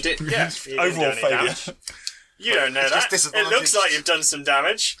no, you did. Yeah, you didn't Overall do any failure. damage. You don't know It's just that. It disadvantage. looks like you've done some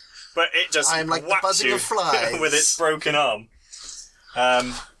damage, but it just I'm like the whacks buzzing you of flies. with its broken arm.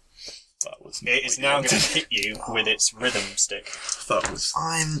 That was It is now going to hit you with its rhythm stick. That was.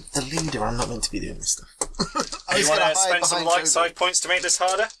 I'm the leader. I'm not meant to be doing this stuff. I You was want gonna to hide spend some behind light Toby. side points to make this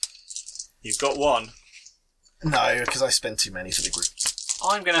harder? You've got 1. No, because I spend too many for the group.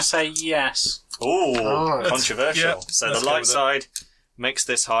 I'm going to say yes. Ooh, Oh, controversial. yeah, So let's the go light with it. side makes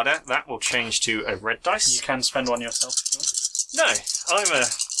this harder. That will change to a red dice. You can spend one yourself. No,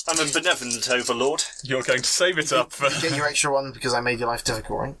 I'm a benevolent overlord. You're going to save it up for. Get your extra 1 because I made your life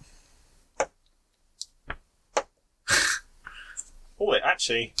difficult, right? Oh, it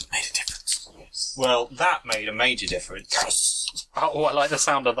actually. Made a difference. Well, that made a major difference. Oh, I like the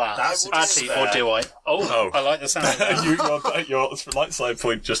sound of that. That's Actually, fair. or do I? Oh, Oh. I like the sound of that. your light side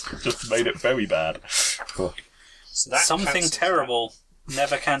point just made it very bad. So that Something cancels terrible.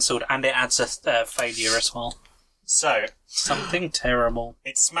 Never cancelled, and it adds a failure as well. So, Something terrible.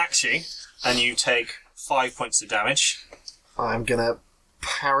 it smacks you, and you take 5 points of damage. I'm gonna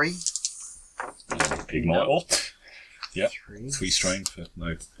parry. Ignore it all. Yeah. 3 strain for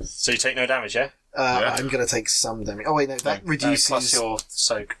no. So you take no damage, yeah? Yeah. I'm gonna take some damage. Oh wait, no, that Plus reduces your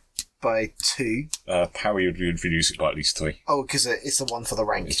soak. by 2. Parry would reduce it by at least 3. Oh, because it's the one for the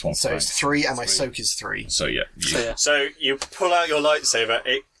rank. It's one for so the it's rank. 3, and my 3. soak is 3. So yeah. So, yeah. So you pull out your lightsaber,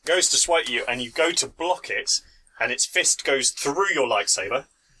 it goes to swipe you, and you go to block it, and its fist goes through your lightsaber,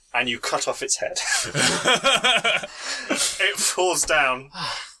 and you cut off its head. It falls down,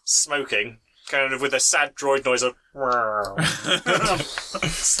 smoking, kind of with a sad droid noise of...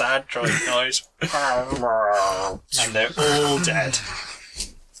 Sad droid noise. And they're all dead.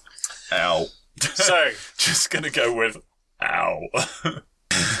 Ow. So, Just gonna go with ow.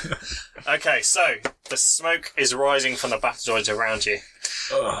 okay, so the smoke is rising from the battle droids around you.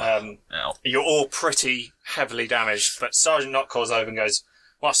 Ow. You're all pretty heavily damaged, but Sergeant Knott calls over and goes,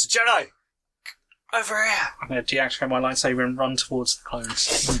 Master Jedi! Over here! I'm going to deactivate my lightsaber and run towards the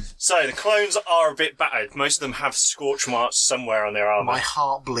clones. So, the clones are a bit battered. Most of them have scorch marks somewhere on their armour. My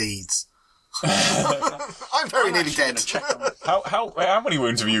heart bleeds. I'm very nearly dead. How many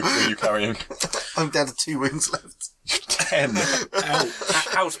wounds are you carrying? I'm down to 2 wounds left. 10.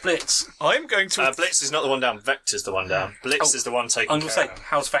 How's Blitz? I'm going to. Blitz is not the one down. Vector's the one down. Blitz is the one taking I'm going to care say, of him.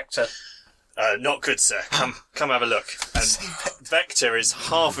 how's Vector? Not good, sir. Come have a look. And Vector is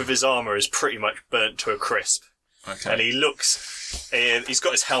half of his armour is pretty much burnt to a crisp, Okay. and he looks. He's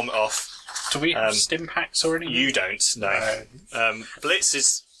got his helmet off. Do we have stim packs or anything? You don't. No. Blitz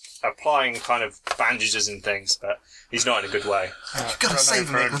is applying kind of bandages and things, but he's not in a good way. You've got to Run save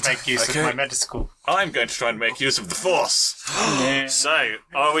over me. and make use Okay. of my medical. I'm going to try and make use of the Force. Yeah. So,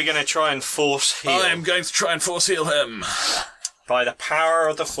 are we going to try and force heal I am going to try and force heal him. by the power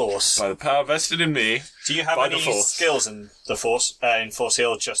of the Force? By the power vested in me, Do you have by any the Force. skills in the Force? In Force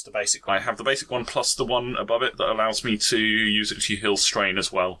heal, just the basic one. I have the basic one plus the one above it that allows me to use it to heal strain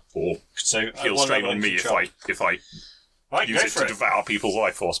as well, or So heal one strain level on in me control. if I Right, use go it for to it. devour people's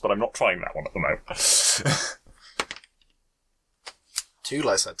life force. But I'm not trying that one at the moment. 2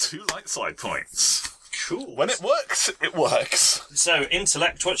 life side. 2 light side points. Cool. When it works, it works. So,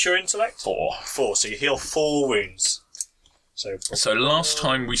 intellect. What's your intellect? 4. 4. So you heal 4 wounds. So Last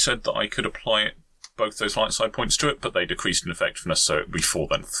time we said that I could apply both those light side points to it, but they decreased in effectiveness, so it would be 4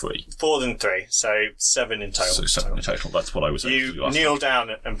 then 3. 4 than 3. So 7 in total. So 7 in total. That's what I was able to do You last kneel down,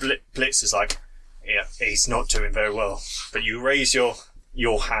 and Blitz is like, yeah, he's not doing very well. But you raise your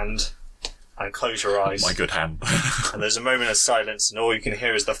hand and close your eyes. My good hand. And there's a moment of silence, and all you can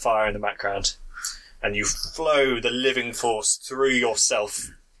hear is the fire in the background. And you flow the living force through yourself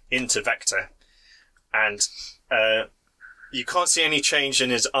into Vector. And you can't see any change in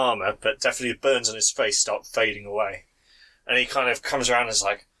his armour, but definitely the burns on his face start fading away. And he kind of comes around and is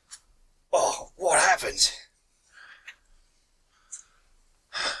like, oh, what happened?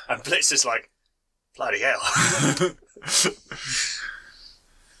 And Blitz is like, bloody hell.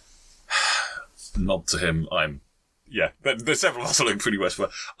 Nod to him. But there's several of us that look pretty worse.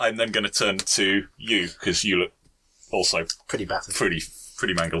 But I'm then going to turn to you because you look also Pretty battered. pretty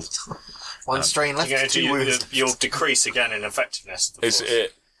mangled. 1 strain left, You're going to 2 do wounds. you'll decrease again in effectiveness. Of the Is force.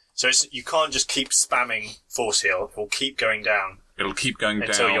 it? So you can't just keep spamming force heal. It will keep going down It'll keep going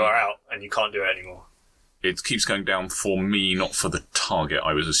until down. you are out and you can't do it anymore. It keeps going down for me, not for the target.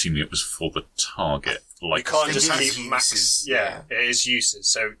 I was assuming it was for the target. You can't It just is keep max. uses, Yeah, it is uses.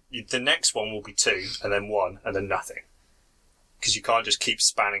 So the next one will be 2, and then 1, and then nothing. Because you can't just keep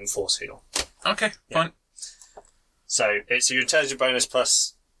spanning force heal. Okay, fine. So it's your intelligence bonus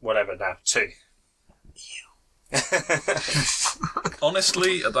plus whatever now, 2.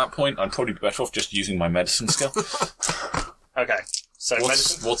 Honestly, at that point, I'd probably be better off just using my medicine skill. Okay. So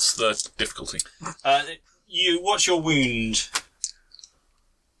medicine. What's the difficulty? What's your wound?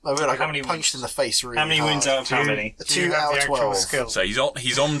 I mean, I How got many punched in the face really How many hard. wounds out of how many? A Do you 2 have out the of actual 12. skill? So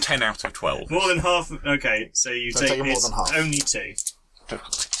he's on 10 out of 12. More than half. Okay, so you So I'm take taking more this, than half. only 2.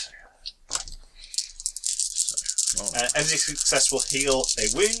 Difficulty. Every success will heal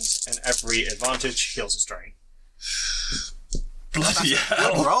a wound, and every advantage heals a strain. Bloody Good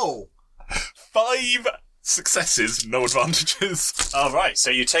hell. roll. 5 successes, no advantages. All right, so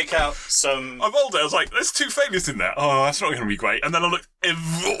you take out some. I rolled it, I was like, there's 2 failures in there. Oh, that's not going to be great. And then I looked,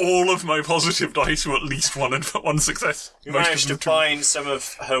 all of my positive dice were at least 1 success. You Most managed of to them find some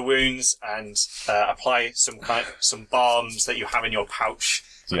of her wounds and apply some balms that you have in your pouch,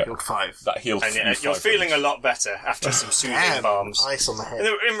 Yeah, Healed 5. that healed and through you're 5 feeling wounds. a lot better after some soothing Damn. balms. Ice on the head.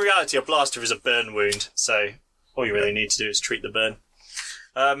 In reality, a blaster is a burn wound, so all you really need to do is treat the burn.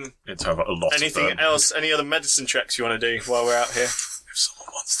 It's have a lot Anything of burn. else? Any other medicine checks you want to do while we're out here? If someone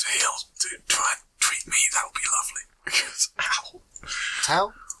wants to heal, try and treat me, that would be lovely. Because, ow.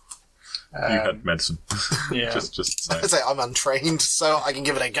 Tau? You had medicine. Yeah. just saying. I'd say I'm untrained, so I can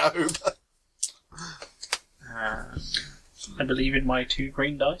give it a go. But I believe in my 2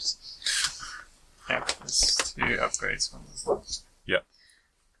 green dice. Yeah, there's 2 upgrades. Yep.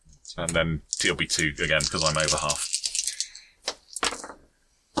 And then TLB2 again, because I'm over half.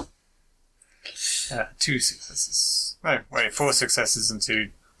 2 successes. No, wait, 4 successes and 2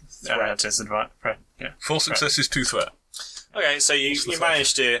 disadvantage. Yeah. 4 successes, 2 threat. Okay, so you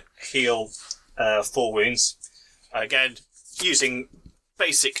managed to heal 4 wounds. Again, using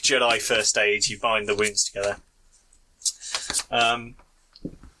basic Jedi first aid, you bind the wounds together.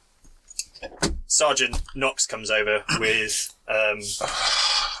 Sergeant Knox comes over with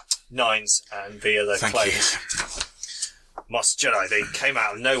 9s and the other Thank clones. Master Jedi, they came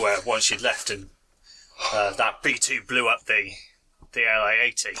out of nowhere once you'd left, and that B2 blew up the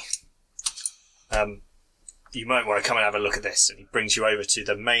LA-80. You might want to come and have a look at this. And he brings you over to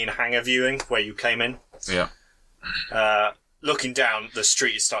the main hangar viewing where you came in. Yeah. Looking down, the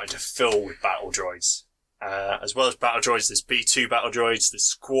street is starting to fill with battle droids. As well as battle droids, there's B2 battle droids, there's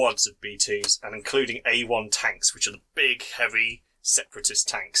squads of B2s, and including A1 tanks, which are the big, heavy, separatist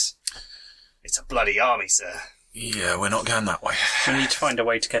tanks. It's a bloody army, sir. Yeah, we're not going that way. We need to find a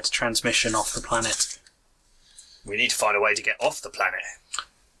way to get a transmission off the planet. We need to find a way to get off the planet.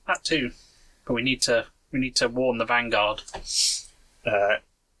 That too. But we need to warn the Vanguard.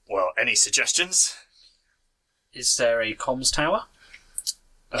 Well, any suggestions? Is there a comms tower?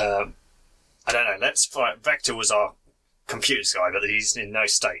 I don't know. Let's find. Vector was our computers guy, but he's in no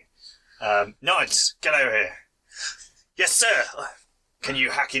state. Nods, get over here. Yes, sir. Can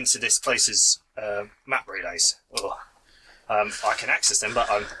you hack into this place's map relays? Or, I can access them, but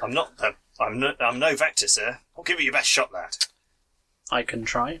I'm no Vector, sir. I'll give it your best shot, lad. I can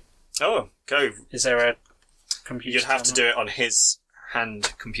try. Oh, go. Is there a computer? You'd have to terminal? do it on his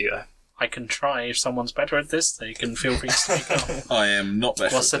hand computer. I can try. If someone's better at this, they can feel free to speak up. I am not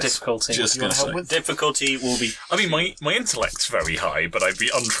better. What's the at this. difficulty? Just You going wanna to help say. with? Difficulty will be. I mean, my intellect's very high, but I'd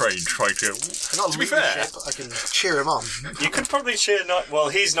be untrained trying to. I got To be fair, leadership, I can cheer him on. You could probably cheer. Not well.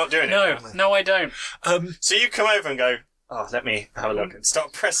 He's not doing it. No, now. no, I don't. So you come over and go. Oh, let me have a look and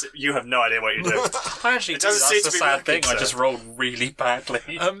start pressing. You have no idea what you're doing. I actually It do. doesn't That's seem the to be sad working, thing. I sir. just rolled really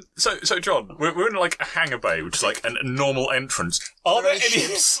badly. So John, we're in like a hangar bay, which is like a normal entrance. Are there any?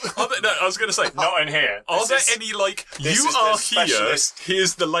 Ships. No, I was going to say, Not in here. are there This is- any like this you is the are here? specialist-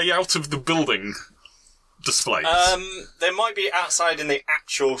 Here's the layout of the building displays. There might be outside in the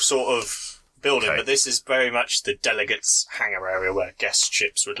actual sort of building, Okay. but this is very much the delegates' hangar area where guest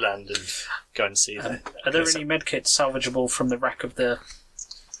ships would land and go and see them. Are there any medkits salvageable from the wreck of the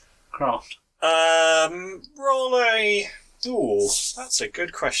craft? Roll a. Ooh, that's a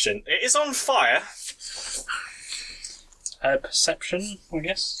good question. It is on fire. Perception, I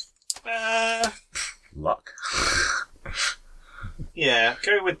guess. Luck. Yeah,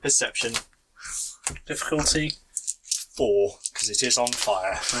 go with perception. Difficulty. 4, because it is on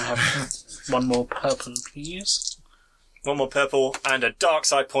fire. I have one more purple, please. One more purple, and a dark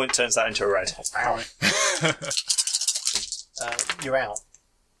side point turns that into a red. Alright. You're out.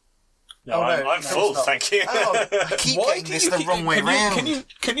 No, Oh, no, I'm no, full, it's not. thank you. Oh, I keep getting this the wrong way round.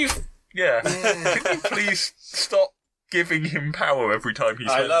 Can you? Yeah. Can you please stop giving him power every time he I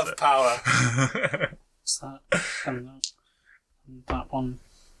spends love it? power. What's that? And that one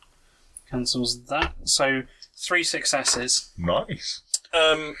cancels that. So 3 successes. Nice.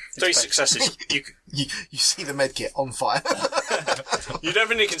 3 successes. You see the medkit on fire. You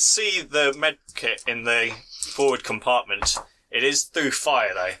definitely can see the med kit in the forward compartment. It is through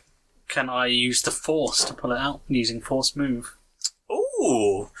fire, though. Can I use the force to pull it out using force move?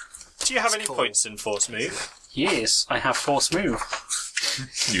 Ooh. Do you have any cool. points in force move? Yes, I have force move.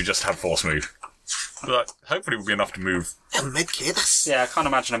 You just have force move. But hopefully, it will be enough to move. A medkit. That's Yeah, I can't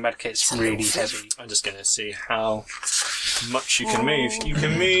imagine a medkit's really heavy. I'm just going to see how much you can move. You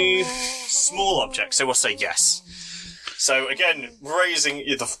can move small objects, so we'll say yes. So again, raising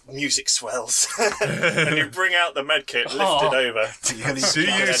the music swells, and you bring out the medkit, lift it over. Do you Edge of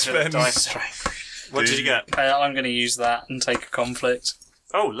the spend? dice tray. What did you get? I'm going to use that and take a conflict.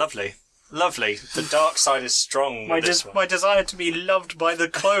 Oh, lovely, lovely. The dark side is strong with this one. My desire to be loved by the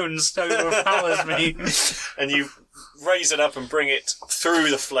clones overpowers me. And you raise it up and bring it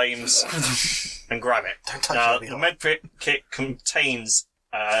through the flames and grab it. Don't touch Now, it, the it'll be med kit contains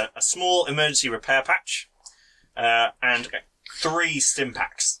a small emergency repair patch and 3 stim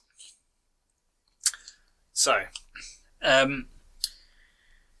packs. So,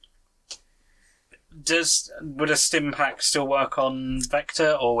 Would a stim pack still work on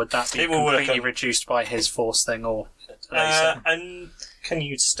Vector, or would that be It will work completely on- reduced by his force thing? Or laser? And can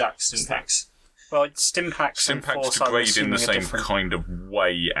you stack stim packs? Well, stim packs and Impacts force, I'm degrade in assuming, the are same different. kind of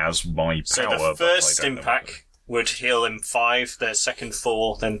way as my power. So the but I first don't stim know pack would heal him 5, the second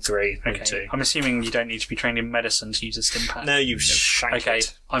 4, then 3, then 2. Okay. I'm assuming you don't need to be trained in medicine to use a stim pack. No, you shank Okay,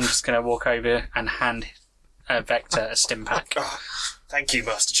 it. I'm just going to walk over and hand Vector a stim pack. Oh, thank you,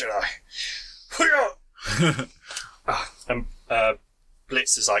 Master Jedi.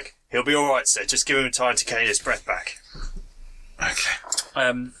 Blitz is like, he'll be alright, sir. Just give him time to gain his breath back.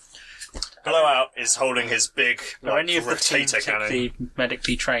 Okay. Blowout is holding his big Are any of the team rotator cannon. particularly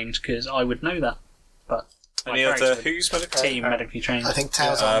medically trained? Because I would know that. But my Any of the character would- who's medical? team medically trained. I think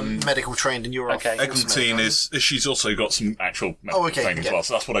Tao's medical trained and you're Okay. off. Eglantine is. She's also got some actual medical okay, training as yeah. well,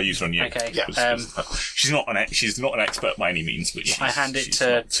 so that's what I used on you. Okay, yeah. She's not an expert by any means, but I hand it she's to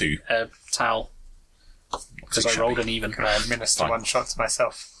not too. Tal because I rolled an even. Can I administer Fine. 1 shot to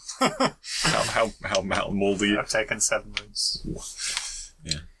myself? How mouldy? I've taken 7 wounds.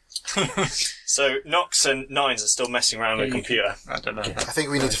 So Nox and Nines are still messing around with the computer. I don't know. I think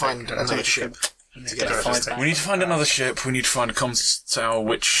we need to find another ship. To get 5 back. We need to find another ship. We need to find a comms tower.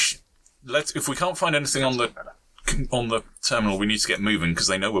 Which, if we can't find anything on the terminal, we need to get moving because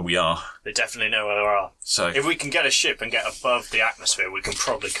they know where we are. They definitely know where they are. So If we can get a ship and get above the atmosphere, we can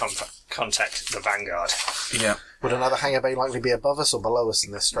probably contact the Vanguard. yeah, Would another hangar bay likely be above us or below us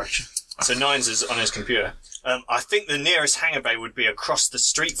in this structure? So Nines is on his computer. I think the nearest hangar bay would be across the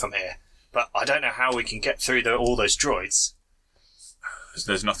street from here, but I don't know how we can get through all those droids.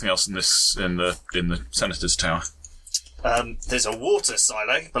 there's nothing else in the Senator's tower. There's a water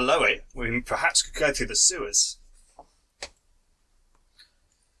silo below it. We perhaps could go through the sewers.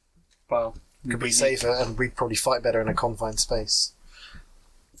 Well, Could be safer and we'd probably fight better in a confined space.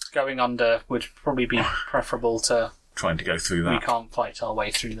 going under would probably be preferable to. Trying to go through We that. can't fight our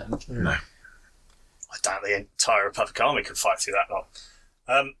way through them. No. I doubt the entire Republic Army could fight through that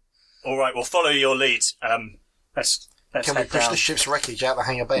lot. All right, we'll follow your lead. Let's Can we head push down. the ship's wreckage out the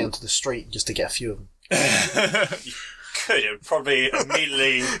hangar bay onto the street just to get a few of them? Could it would probably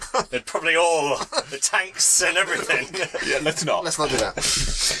immediately? They'd probably all the tanks and everything. Yeah, let's not. Let's not do that.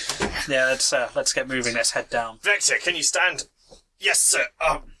 Yeah, let's get moving. Let's head down. Vector, can you stand? Yes, sir.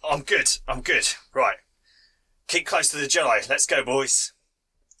 I'm good. I'm good. Right. Keep close to the Jedi. Let's go, boys.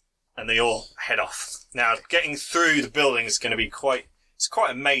 And they all head off. Now, getting through the building is going to be it's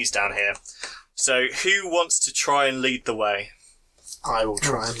quite a maze down here. So, who wants to try and lead the way? I will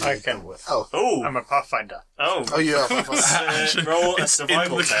try and... I can. Oh, I'm a Pathfinder. Oh, you are. roll a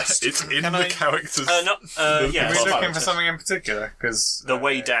survival test. It's in Can the I- characters. Yeah, Are we survival looking for test. something in particular? Because The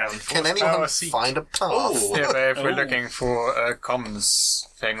way down. Can anyone Power seek. find a path? Oh, Yeah, but if we're Oh. looking for a comms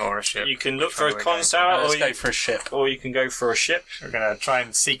thing or a ship, You can look which for one a are we going comms for? tower, Let's or go you, for a ship. or you can go for a ship. We're going to try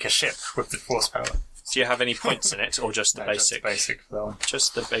and seek a ship with the force power. Do you have any points in it, or just the No, just basic? basic for that one.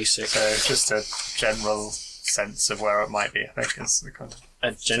 Just the basic. So just a general sense of where it might be, I think, is the kind of...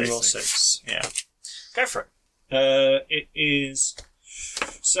 A general basic. 6. Yeah. Go for it. It is.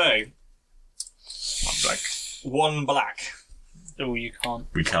 So, I'm like, 1 black. Oh, you can't.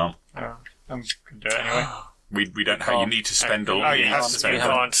 We can't. oh, I can do it anyway. We don't have. You need to spend all. Oh, you have to You spend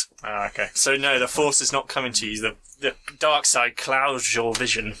can't. Oh, okay. So, no, the force is not coming to you. The dark side clouds your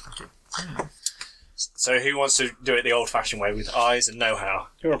vision. So, who wants to do it the old fashioned way with eyes and know how?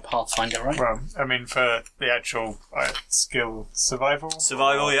 You're a pathfinder, right? Well, I mean, for the actual skill survival...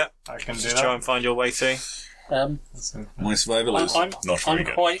 Survival, yeah. I can do Just that. try and find your way through. My survival is not very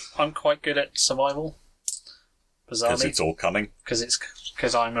good. I'm quite good at survival. Because Bizarrely, it's all cunning.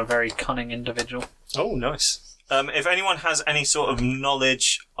 because I'm a very cunning individual. Oh, nice. If anyone has any sort of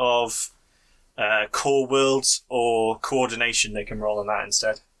knowledge of core worlds or coordination, they can roll on that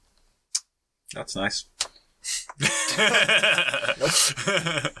instead. That's nice.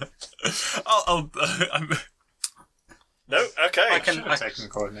 No? Okay. I can Taking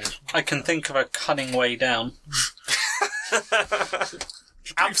coordination. I can think of a cunning way down.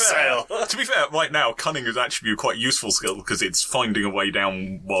 Abseil. To be fair, right now, cunning is actually a quite useful skill because it's finding a way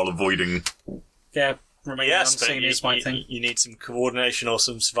down while avoiding. Yeah, remaining Yes, but unseen is my thing. you need some coordination or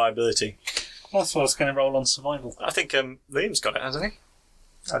some survivability. That's what I was going to roll on survival. I think Liam's got it, hasn't he?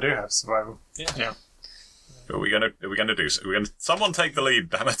 I do have survival. Yeah. Are we gonna do? Someone take the lead,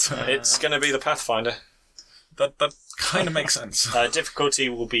 damn it! It's going to be the Pathfinder. that kind of makes sense. Difficulty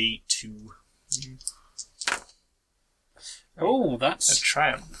will be 2. Oh, A that's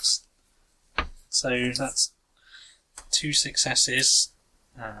triumph. so. That's 2 successes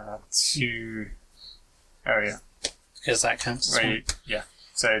 2... Oh, yeah. because that counts. As Wait, one. yeah.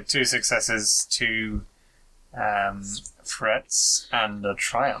 So 2 successes, 2 threats, and a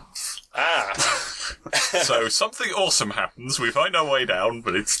triumph. So something awesome happens. We find our way down,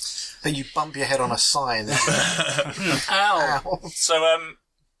 but it's Then you bump your head on a sign. Ow! Ow. So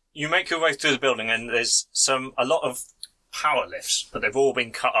you make your way through the building, and there's a lot of power lifts, but they've all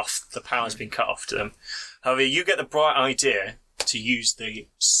been cut off. The power's been cut off to them. However, you get the bright idea to use the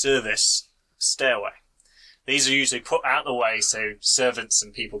service stairway. These are usually put out of the way so servants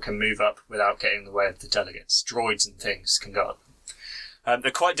and people can move up without getting in the way of the delegates. Droids and things can go up.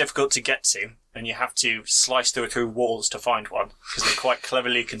 They're quite difficult to get to, and you have to slice through walls to find one, because they're quite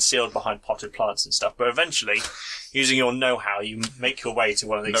cleverly concealed behind potted plants and stuff. But eventually, using your know-how, you make your way to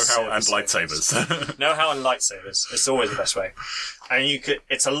one of these know-how and service lightsabers. know-how and lightsabers. It's always the best way. And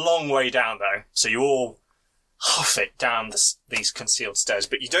it's a long way down, though, so you all huff it down these concealed stairs.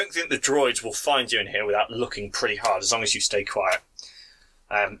 But you don't think the droids will find you in here without looking pretty hard, as long as you stay quiet.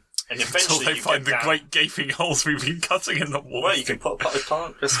 And eventually Until they you find get the down. great gaping holes we've been cutting in the wall. Well, you can put a potted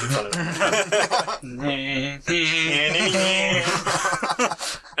plant just in front of them.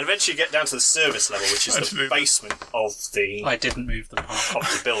 And eventually you get down to the service level, which is the basement of the I didn't move the part.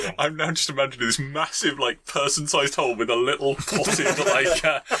 of the building. I'm now just imagining this massive, like, person-sized hole with a little potted,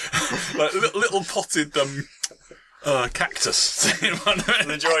 little potted, cactus in one of it.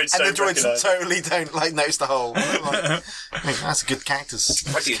 The droids And the don't droids recognise it. totally don't notice the hole. Like, that's a good cactus.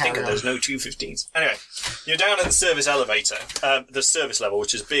 What do you think of Carry those no 215s? Anyway, you're down at the service elevator, the service level,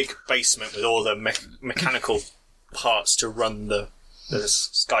 which is a big basement with all the mechanical parts to run the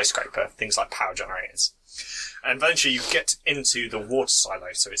skyscraper, things like power generators. And eventually you get into the water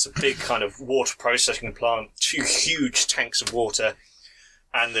silo, so it's a big kind of water processing plant, 2 huge tanks of water,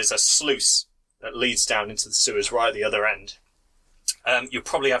 and there's a sluice that leads down into the sewers right at the other end. You'll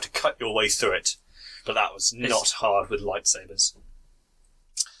probably have to cut your way through it, but that was not hard with lightsabers.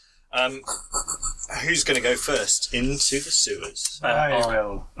 Who's going to go first into the sewers? I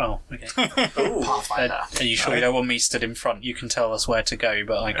will. Oh, okay. Ooh. Pathfinder. Are you sure you don't want me stood in front? You can tell us where to go,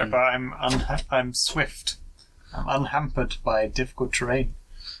 but I can. But I'm swift. I'm unhampered by difficult terrain.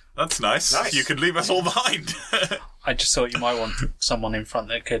 That's nice. Nice. You could leave us all behind. I just thought you might want someone in front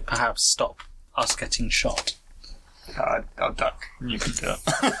that could perhaps stop us getting shot. I'll duck. You can do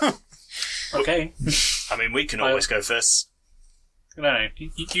it. Okay. I mean, we can always go first. No,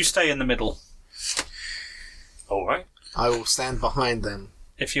 you stay in the middle. All right. I will stand behind them.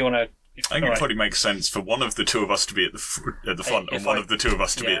 If you want to. I think it probably makes sense for one of the two of us to be at the front, If and one I- of the two of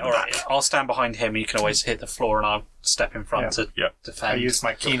us to be at the alright. back. I'll stand behind him. You can always hit the floor, and I'll step in front to Yeah. I defend. use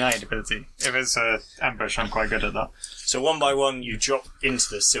my keen eye ability. If it's an ambush, I'm quite good at that. So one by one, you drop into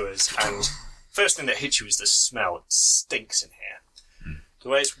the sewers, and first thing that hits you is the smell. It stinks in here. The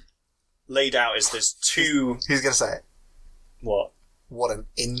way it's laid out is there's 2... Who's going to say it? What? What an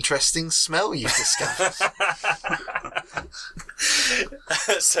interesting smell you've discovered.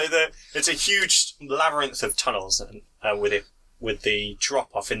 So it's a huge labyrinth of tunnels, and with the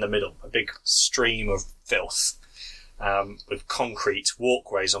drop off in the middle, a big stream of filth, with concrete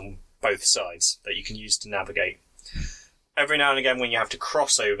walkways on both sides that you can use to navigate. Every now and again, when you have to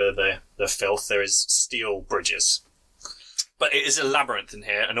cross over the filth, there is steel bridges. But it is a labyrinth in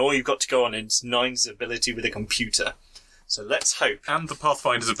here, and all you've got to go on is Nine's ability with a computer. So let's hope. And the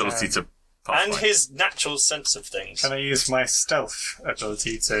Pathfinder's ability to pathfind. And his natural sense of things. Can I use my stealth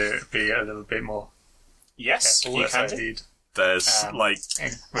ability to be a little bit more Yes, careful you as can I do. did There's,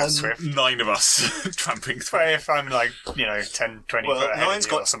 with Swift? 9 of us tramping through. But if I'm 10, 20 Well, foot ahead Nine's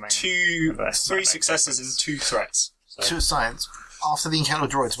of you or got something, 3 that makes successes and difference. 2 threats. So. To science, after the encounter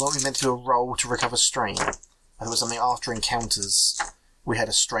with droids, weren't we meant to do a roll to recover strain? I thought it was something after encounters. We had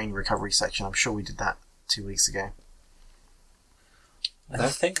a strain recovery section. I'm sure we did that 2 weeks ago. I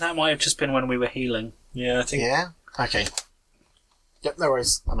think that might have just been when we were healing. Yeah, I think. Yeah? Okay. Yep, no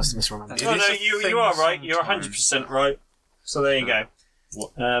worries. I must have misremembered. No, you are right. You're 100% right. So there you go.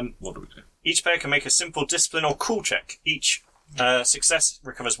 What do we do? Each player can make a simple discipline or cool check. Each success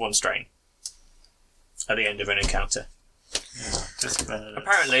recovers 1 strain at the end of an encounter.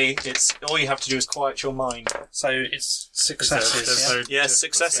 Apparently, it's all you have to do is quiet your mind. So it's successes. Yeah? Yes,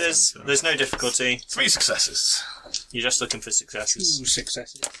 successes. There's no difficulty. 3 successes. You're just looking for successes. 2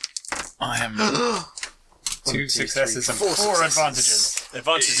 successes. I am... 2 successes and 4 4 successes. advantages.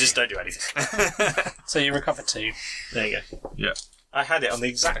 Advantages don't do anything. So you recover 2. There you go. Yeah. I had it on the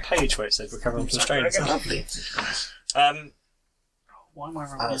exact page where it said recover from strain. Lovely. Why am I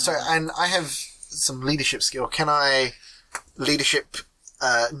wrong? And I have some leadership skill. Can I leadership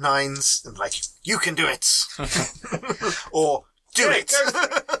Nines and you can do it? Or do Yeah, it?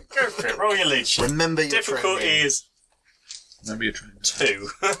 Go for it. Roll your leadership. Remember your Difficulty training. is Maybe you're trying 2.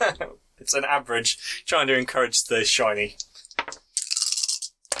 It's an average, trying to encourage the shiny.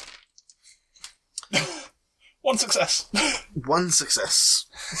 1 success. 1 success.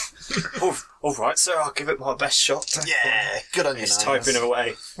 All right, sir, I'll give it my best shot. Yeah, good on you. He's Niles. typing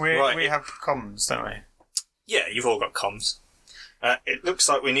away. We Right. have comms, don't we? Yeah, you've all got comms. It looks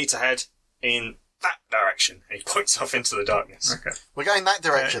like we need to head in that direction. And he points off into the darkness. Okay. We're going that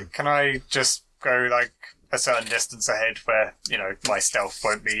direction. Can I just go like a certain distance ahead where, my stealth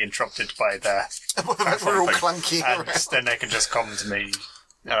won't be interrupted by their... We're all clunky and around. then they can just come to me.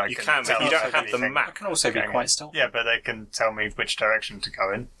 And I You can, but tell you them don't have the anything. I map. can also be Okay. quite stealthy. Yeah, but they can tell me which direction to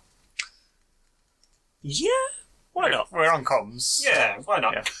go in. Yeah, why not? We're on comms. Yeah, why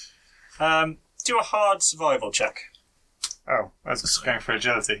not? Do a hard survival check. Oh, I was just going for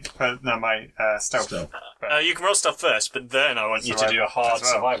agility. No, my stealth. Stealth. You can roll stuff first, but then I want you to do a hard As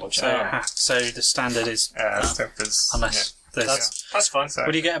well. survival So, check. so the standard is Stealth is... unless there's. That's fine. So,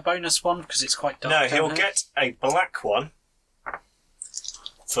 Would you get a bonus one because it's quite dark? No, down he'll here? get a black one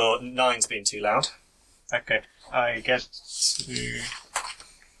for 9's being too loud. okay, I get to...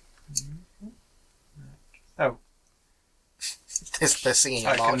 Oh, They're singing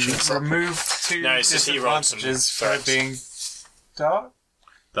I a marching can song. remove 2 No, it's just he rolls some disadvantages for it threats. being dark.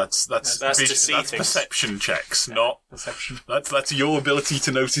 That's That's to see that's things. perception checks, not Perception. that's your ability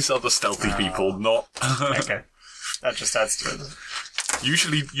to notice other stealthy people, not Okay, that just adds to it.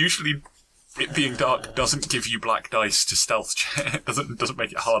 usually it being dark doesn't give you black dice to stealth check. doesn't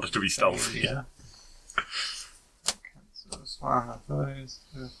make it harder to be stealthy. Yeah. So it's one of those,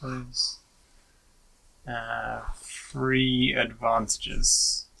 2 of those. 3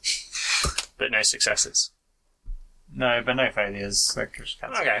 advantages. But no successes. No, but no failures. So just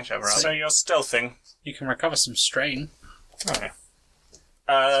cancel Okay, each other out. so you're stealthing. You can recover some strain, Okay.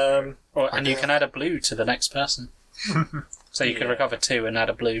 and you can add a blue to the next person. So you can recover 2 and add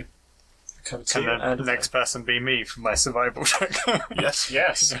a blue. Can the next person be me for my survival check? Yes.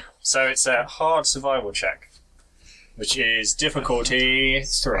 Yes. So it's a hard survival check, which is difficulty 3.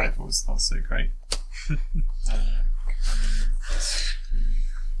 Survival's not so great.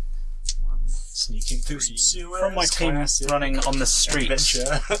 Sneaking through some sewers. From my team classic running on the street,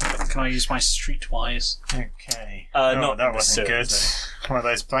 adventure. can I use my streetwise? Okay. Not that the wasn't good. sewers, One of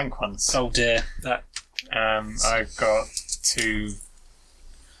those blank ones. Oh dear. I've got 2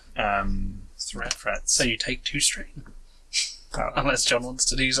 threats. So you take 2 strain, Oh. unless John wants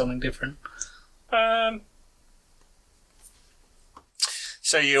to do something different.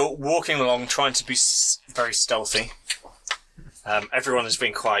 So you're walking along, trying to be very stealthy. Everyone has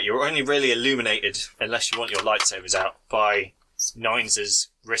been quiet. You're only really illuminated, unless you want your lightsabers out, by Nines'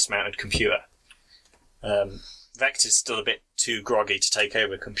 wrist-mounted computer. Vector's still a bit too groggy to take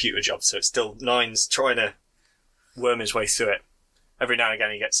over a computer job, so it's still Nines trying to worm his way through it. Every now and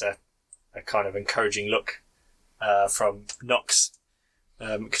again he gets a kind of encouraging look from Nox,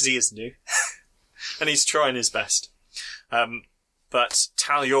 because he is new, and he's trying his best. But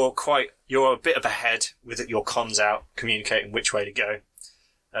Tal, you're a bit of ahead with your comms out, communicating which way to go.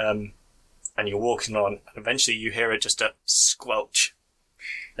 And you're walking on, and eventually you hear just a squelch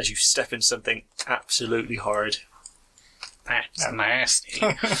as you step into something absolutely horrid. That's nasty.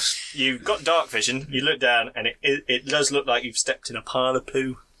 You've got dark vision, you look down, and it does look like you've stepped in a pile of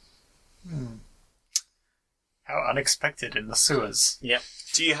poo. How unexpected in the sewers. Yep.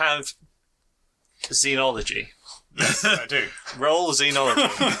 Do you have xenology? Yes, I do. Roll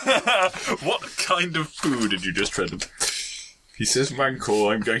xenology. What kind of poo did you just tread? He says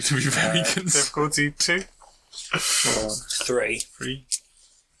Rancor, I'm going to be very concerned. Difficulty 2. 3. 3.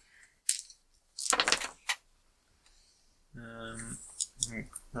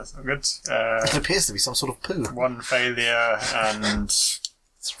 That's not good. It appears to be some sort of poo. 1 failure and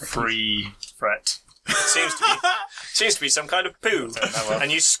 3 threat. It seems to be some kind of poo,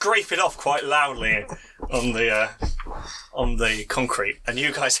 and you scrape it off quite loudly on the concrete, and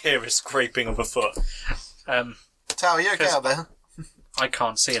you guys hear a scraping of a foot. Tao, are you okay out there? I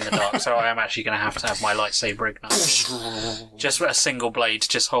can't see in the dark, so I am actually going to have my lightsaber ignited. Just a single blade,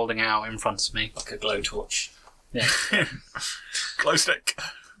 just holding out in front of me. Like a blowtorch. Yeah. Glow stick.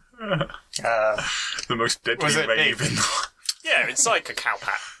 The most deadly Was it rave big? in the... Yeah, it's like a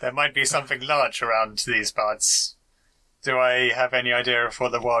cowpat. There might be something large around these parts. Do I have any idea of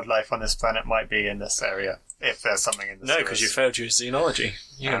what the wildlife on this planet might be in this area? If there's something in the No, because you failed your xenology.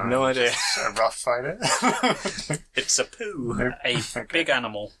 You have no idea. A rough fighter. It's a poo. A big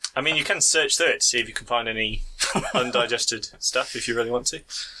animal. I mean, you can search through it to see if you can find any undigested stuff if you really want to.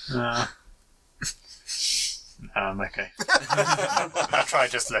 Okay. I'll try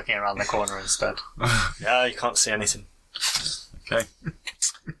just looking around the corner instead. Yeah, you can't see anything. Okay.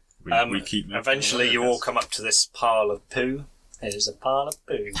 We keep moving Eventually, on. you all come up to this pile of poo. It is a pile of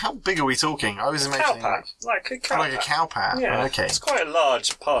poo. How big are we talking? I was Cow imagining pat, like a cow like a pat. cow pat. Yeah, Okay. it's quite a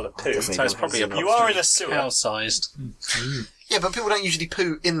large pile of poo. Definitely So it's don't probably think a so. You are in a sewer. Cow-sized. Yeah, but people don't usually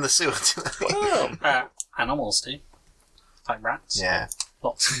poo in the sewer, do they? Oh, Animals do. Like rats. Yeah.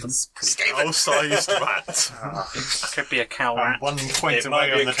 Lots of them. Cow-sized rat. Could be a cow I'm rat. 1 point It might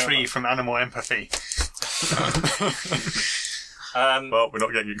away be on a the cow tree rat. from animal empathy. Well, we're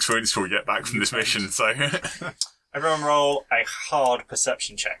not getting experience till we get back from this mission, so... everyone roll a hard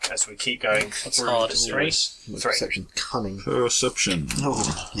perception check as we keep going through hard? the sewers. 3. Three. Perception. Cunning. Perception.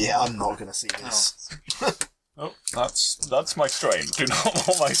 Oh, yeah, I'm not going to see this. Oh, that's my strain. Do not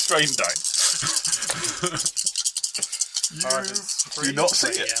roll my strain dice. Do not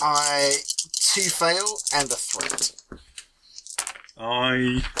see it. I 2 fail and a 3.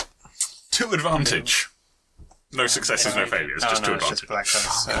 I 2 advantage. No successes, no failures, just 2 no, it's advantage. just black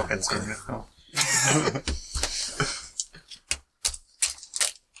dice. So I can see it. Oh.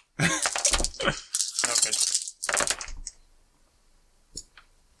 Oh, good.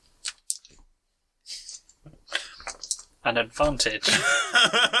 An advantage.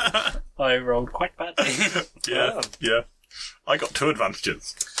 I rolled quite badly. Yeah. I got 2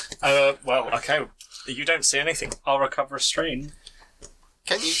 advantages. Well, okay. You don't see anything. I'll recover a strain.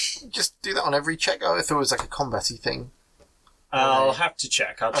 Can you just do that on every check? Oh, I thought it was like a combat-y thing. I'll have to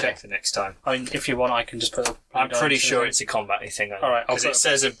check. I'll Okay. check the next time. I mean, if you want, I can just put a I'm blue pretty die sure to- it's a combat thing. All right, I'll because put it a-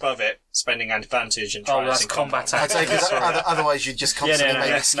 says above it, spending advantage and Oh, tries that's in combat I'd say, 'cause Sorry. otherwise you'd just constantly no, make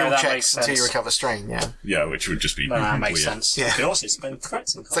yes, skill no, that checks makes until you sense. recover strain, yeah. Yeah, which would just be No, that makes weird. sense. Yeah. You can also spend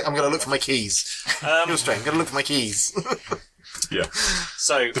threats in It's like, I'm going to look for my keys. Skill strain, I'm going to look for my keys. Yeah.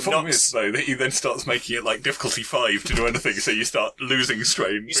 So, The problem Nox, is, though, that he then starts making it like difficulty 5 to do anything, so you start losing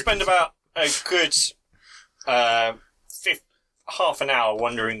strain. you spend about a good half an hour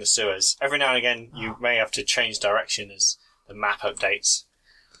wandering the sewers. Every now and again, you may have to change direction as the map updates.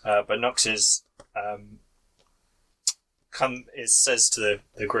 But Nox is says to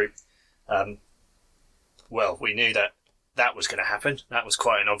the group, well, we knew that was going to happen. That was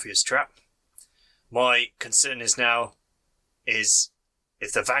quite an obvious trap. My concern is now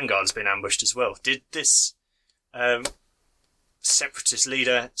if the Vanguard's been ambushed as well. Did this separatist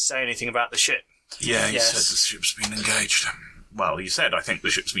leader say anything about the ship? Yeah, he Yes. said the ship's been engaged. Well, he said, I think the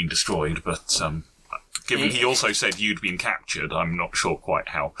ship's been destroyed, but given he also said you'd been captured, I'm not sure quite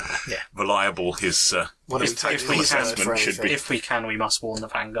how Yeah. reliable his What his if we take tactical his word assessment for should be. If we can, we must warn the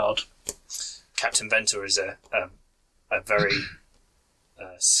Vanguard. Captain Ventor is a very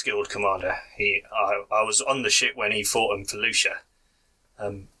skilled commander. I was on the ship when he fought in Felucia,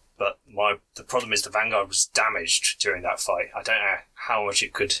 but the problem is the Vanguard was damaged during that fight. I don't know how much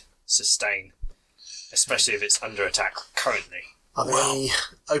it could sustain, especially if it's under attack currently. Are there any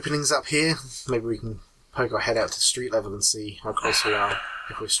openings up here? Maybe we can poke our head out to street level and see how close we are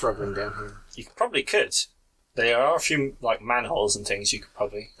if we're struggling down here. You probably could. There are a few like manholes and things you could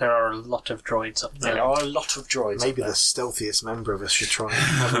probably. There are a lot of droids up there. There are a lot of droids. Maybe up the there. stealthiest member of us should try and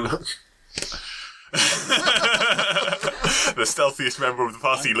have a look. The stealthiest member of the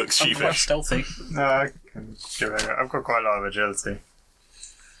party looks I'm quite sheepish. stealthy. No, I can give it. I've got quite a lot of agility.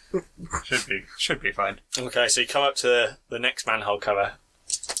 Should be fine. Okay, so you come up to the next manhole cover.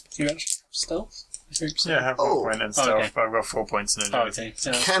 Do you actually have stealth? 3%? Yeah, I have Oh. 1 point in Oh, stealth, okay. but I've got 4 points in Oh, agility. okay.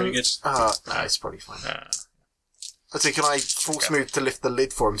 Yeah, that's Can pretty good. no, it's probably fine. I'd say, can I force move to lift the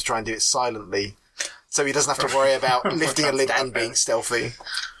lid for him to try and do it silently, so he doesn't have to worry about lifting a lid and being stealthy?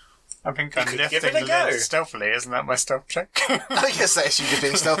 I think I'm could lifting give it a the go. lid stealthily. Isn't that my stealth check? I guess that's you just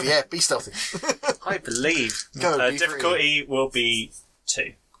being stealthy. Yeah, be stealthy. I believe Go, be free. difficulty will be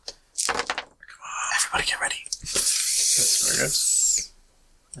 2. Everybody get ready. That's very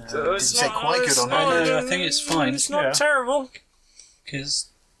good. Did you say quite good on No, that? I think it's fine. It's not Yeah. terrible. Because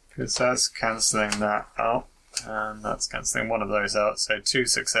Because that's cancelling that out, and that's cancelling one of those out. So 2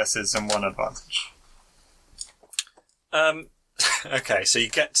 successes and 1 advantage. Okay, so you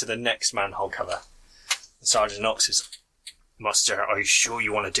get to the next manhole cover. Sergeant Knox says, Master, are you sure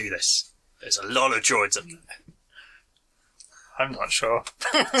you want to do this? There's a lot of droids up there. I'm not sure.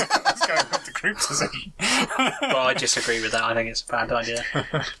 Let's go with the group decision. well, I disagree with that. I think it's a bad idea.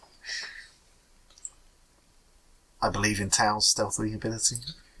 I believe in Tao's stealthy ability.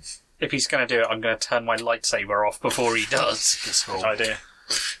 If he's going to do it, I'm going to turn my lightsaber off before he does. Good idea.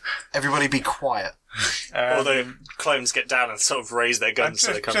 Everybody be quiet. All the clones get down and sort of raise their I'm guns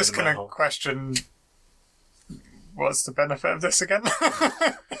so they come in just the going to manhole. question what's the benefit of this again?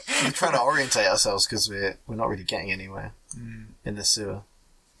 We're trying to orientate ourselves because we're not really getting anywhere in the sewer.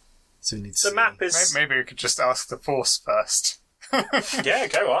 So we need to The see. map is... Maybe we could just ask the Force first. Yeah,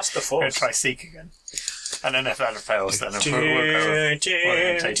 go ask the We'll Force. try Seek again. And then if that fails, then we'll go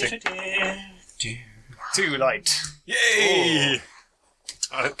orientating. Too light. Yay!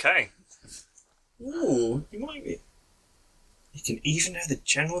 Okay. Ooh, you might be. You can even know the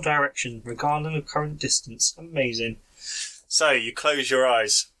general direction, regardless of current distance. Amazing. So, you close your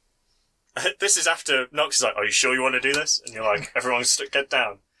eyes. This is after Nox is like, are you sure you want to do this? And you're like, everyone get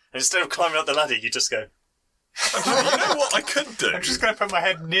down. And instead of climbing up the ladder, you just go, You know what I could do? I'm just going to put my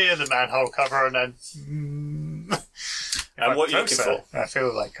head near the manhole cover and then... and what are you looking for? I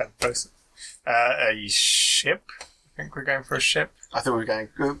feel like I'm closer. A ship? I think we're going for a ship. I thought we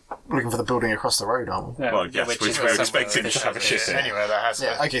were looking for the building across the road, aren't we? Yeah, Well, yes, which we is were somewhere expecting to have a ship in. Anywhere that has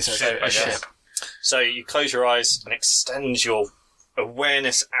Yeah, a okay, so ship, a I guess. ship. So, you close your eyes and extend your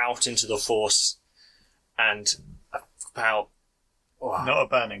awareness out into the Force, and about Not a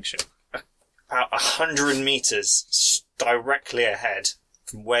burning ship. about 100 meters directly ahead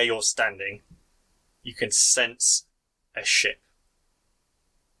from where you're standing, you can sense a ship.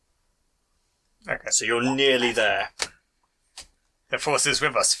 Okay. So you're nearly there. The Force is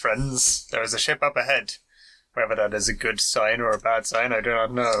with us, friends. There is a ship up ahead. Whether that is a good sign or a bad sign, I do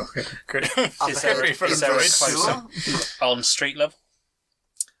not know. Could Is there, be from is there a droids. closer on street level?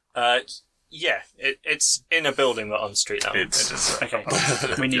 Yeah, it's in a building but on street level. It's Okay,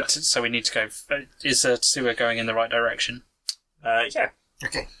 we need to. We need to go. Is the sewer going in the right direction? Yeah.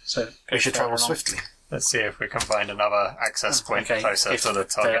 Okay, So we should travel along. swiftly. Let's see if we can find another access point Okay, closer if to the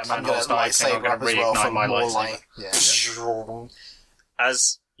target. the And manhole's the light, then I'm lightsaber going up to as well reignite for my more lightsaber. light. Yeah.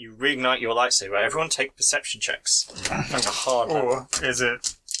 As you reignite your lightsaber, everyone take perception checks. That's a hard one. Or is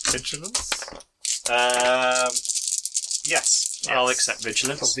it vigilance? Yes, I'll accept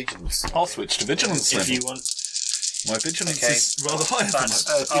vigilance. Vigilance. I'll switch to vigilance If then. you want. My vigilance Okay. is rather higher than That's-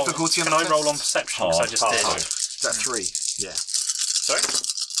 that. Difficulty Can on I the roll on test? perception? Because I just did. Hard. Is that 3? Yeah. Sorry?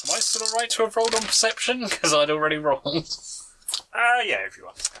 Am I still right to have rolled on perception? Because I'd already rolled. Yeah, if you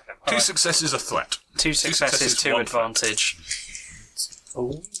want. Two successes a threat. Two successes, successes, two one advantage.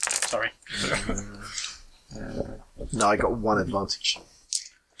 Oh, sorry. No, I got 1 advantage.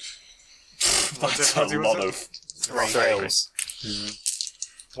 That's a lot of... Fails.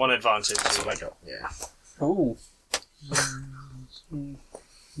 One advantage is what I got. Yeah. Oh.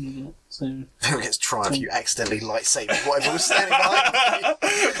 So Who gets triumph? You accidentally lightsaber whatever was standing behind you.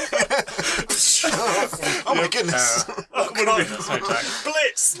 Oh my goodness.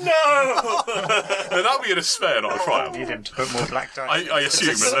 Blitz, no! No, that'll be a despair, not a triumph. Need him to put more black dice. I assume,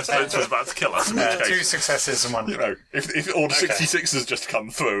 unless Lynch was about to kill us. In which 2 case, successes and 1 you know, if all the 66s just come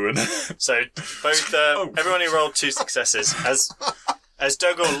through and... So, both everyone who rolled 2 successes, as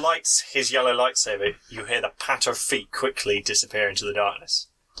Dogor lights his yellow lightsaber, you hear the patter of feet quickly disappear into the darkness.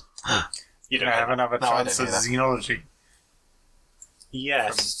 You Can don't I have hear another No, I chance don't of hear that. xenology?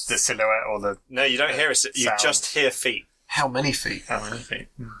 Yes. The silhouette or the... No, you don't hear it. You Sound. just hear feet. How many feet? How many feet?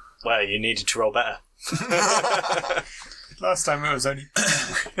 Well, you needed to roll better. Last time it was only...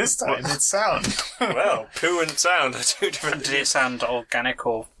 this time it's sound. Well, poo and sound are 2 different. did it sound organic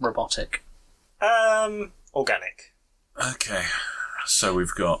or robotic? Organic. Okay, so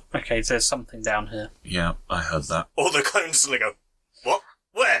we've got... Okay, there's something down here. Yeah, I heard that. All the clones suddenly go, what?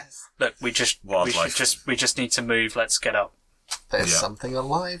 Where? Look, we Wildlife. just need to move. Let's get up. There's Yeah. something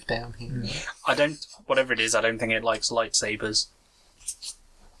alive down here. Whatever it is, I don't think it likes lightsabers.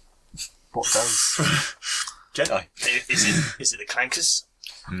 What does? Jedi. Is it the clankers?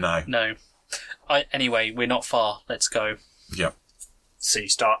 No. No. Anyway, we're not far. Let's go. Yeah. So you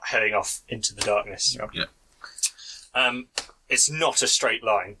start heading off into the darkness. Yeah. It's not a straight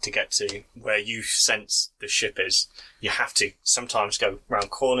line to get to where you sense the ship is. You have to sometimes go round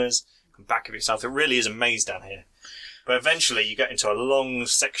corners, come back of yourself. It really is a maze down here. But eventually you get into a long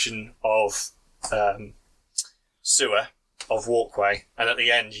section of sewer, of walkway, and at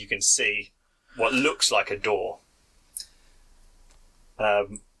the end you can see what looks like a door.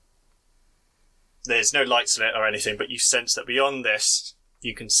 There's no lights in it or anything, but you sense that beyond this,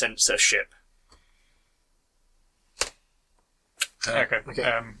 you can sense a ship. Okay.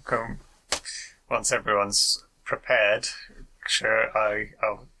 Cool. Once everyone's prepared, sure,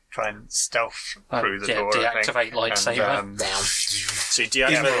 I'll try and stealth through the door. I think. deactivate lightsaber. And, So you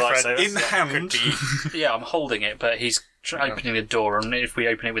deactivate the lightsaber. In hand. Yeah, I'm holding it, but he's opening the door, and if we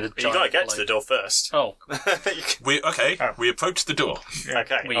open it with a You giant... gotta get to the door first. Oh, We approach the door.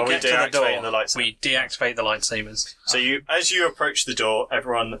 Okay. we Are we get to the deactivating door. the lightsaber? We deactivate the lightsabers. So as you approach the door,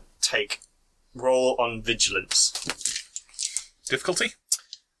 everyone roll on vigilance. Difficulty?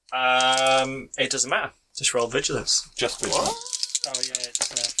 It doesn't matter. Just roll vigilance. Just vigilance. Oh yeah,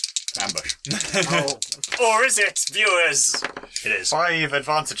 it's Oh, Or is it, viewers? It is. 5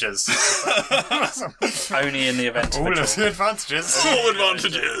 advantages. Only in the event of All a of draw. the advantages. 4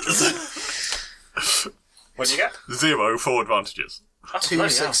 advantages. What do you get? 0, 4 advantages. Oh, 2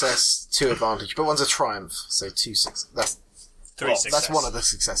 bloody hell. success, 2 advantage, but one's a triumph, so 2 success. That's 3 success. that's one of the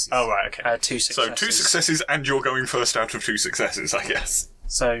successes. Oh, right, okay. 2 So successes. 2 successes, and you're going first out of 2 successes, I guess.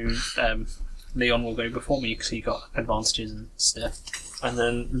 So Leon will go before me because he got advantages and stuff. And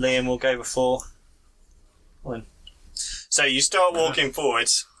then Liam will go before. One. So you start walking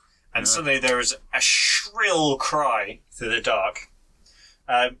forwards, and suddenly there is a shrill cry through the dark.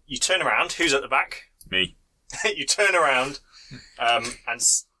 You turn around. Who's at the back? Me. You turn around, and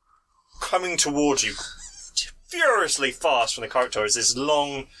coming towards you, furiously fast from the corridor, is this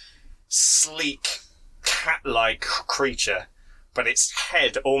long, sleek, cat-like creature, but its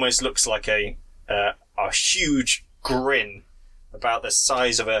head almost looks like a huge grin, about the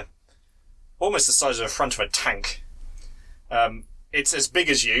size of almost the size of the front of a tank. It's as big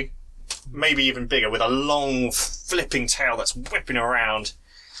as you, maybe even bigger, with a long, flipping tail that's whipping around.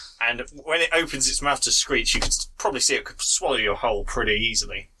 And when it opens its mouth to screech, you could probably see it could swallow your whole pretty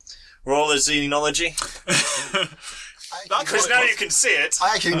easily. Roll a xenology, because now you can see it.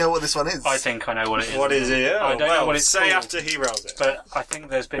 I actually know what this one is. I think I know what it is. What is it? I don't know what it's say called. after he rolls it. But I think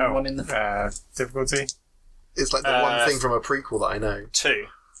there's been one in the... Difficulty. It's like the one thing from a prequel that I know. 2.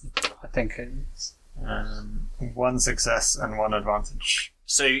 I think it's... 1 success and 1 advantage.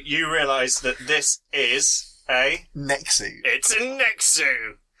 So you realise that this is Nexu. it's a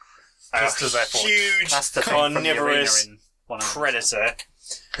Nexu. Just as I thought. Huge That's the thing from the arena carnivorous in one of them. predator,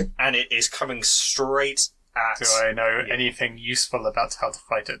 and it is coming straight at. Do I know anything useful about how to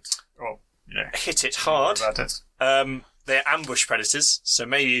fight it? Or, hit it hard. about it? They're ambush predators, so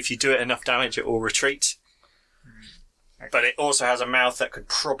maybe if you do it enough damage, it will retreat. Okay. But it also has a mouth that could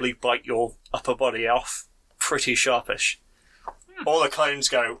probably bite your upper body off pretty sharpish. All the clones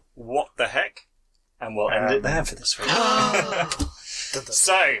go, "What the heck?" And we'll end it there for this week.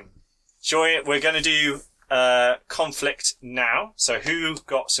 So, Joy, we're going to do conflict now. So, who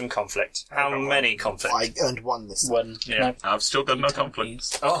got some conflict? How many conflict? I earned 1 this time. One. Yeah. No, I've still got no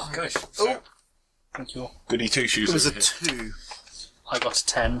conflict. Oh, good. thank you. Goody two shoes. It was a over here. 2. I got a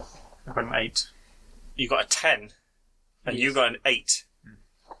 10. I've got an 8. You got a 10, and you got an 8.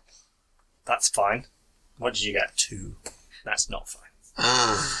 That's fine. What did you get? 2. That's not fine.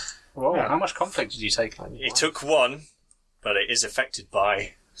 Whoa, Yeah. how much conflict did you take? It took 1, but it is affected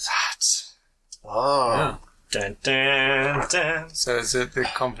by that. Oh. Dun, dun, dun. So is it the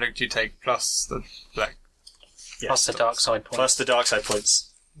conflict you take plus the black? Plus the dark side point. Plus the dark side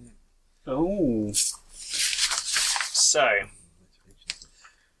points. Ooh. So,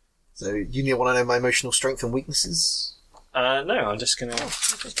 So, you want to know my emotional strength and weaknesses? no, I'm just going to...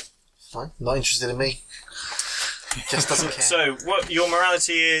 Fine. Not interested in me. Just doesn't care. So, what your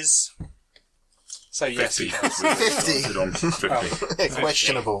morality is... So yes, 50. 50. On 50.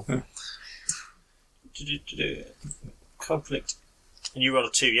 Questionable. Conflict. And you rolled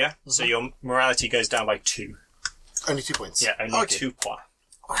a 2, yeah? So your morality goes down by 2. Only 2 points. Yeah, only Okay. 2 points.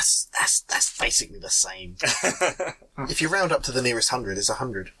 Well, that's basically the same. If you round up to the nearest 100, it's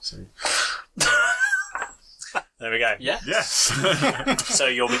 100. So. There we go. Yeah. Yes. So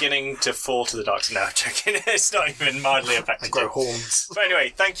you're beginning to fall to the dark side. No, I'm joking. It's not even mildly I affected. grow horns. But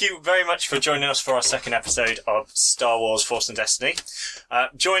anyway, thank you very much for joining us for our second episode of Star Wars Force and Destiny.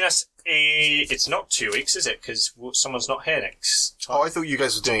 Join us. It's not 2 weeks, is it? Because someone's not here next time. Oh, I thought you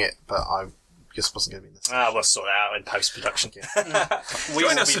guys were doing it, but I just wasn't going to be in this. We'll sort it out in post-production. We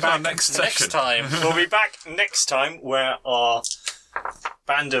Join will us be in our back next next session. time. We'll be back next time where our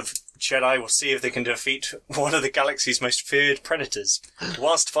band of Jedi will see if they can defeat one of the galaxy's most feared predators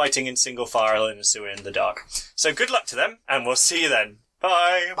whilst fighting in single file in a sewer in the dark. So good luck to them, and we'll see you then.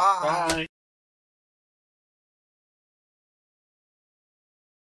 Bye! Bye. Bye.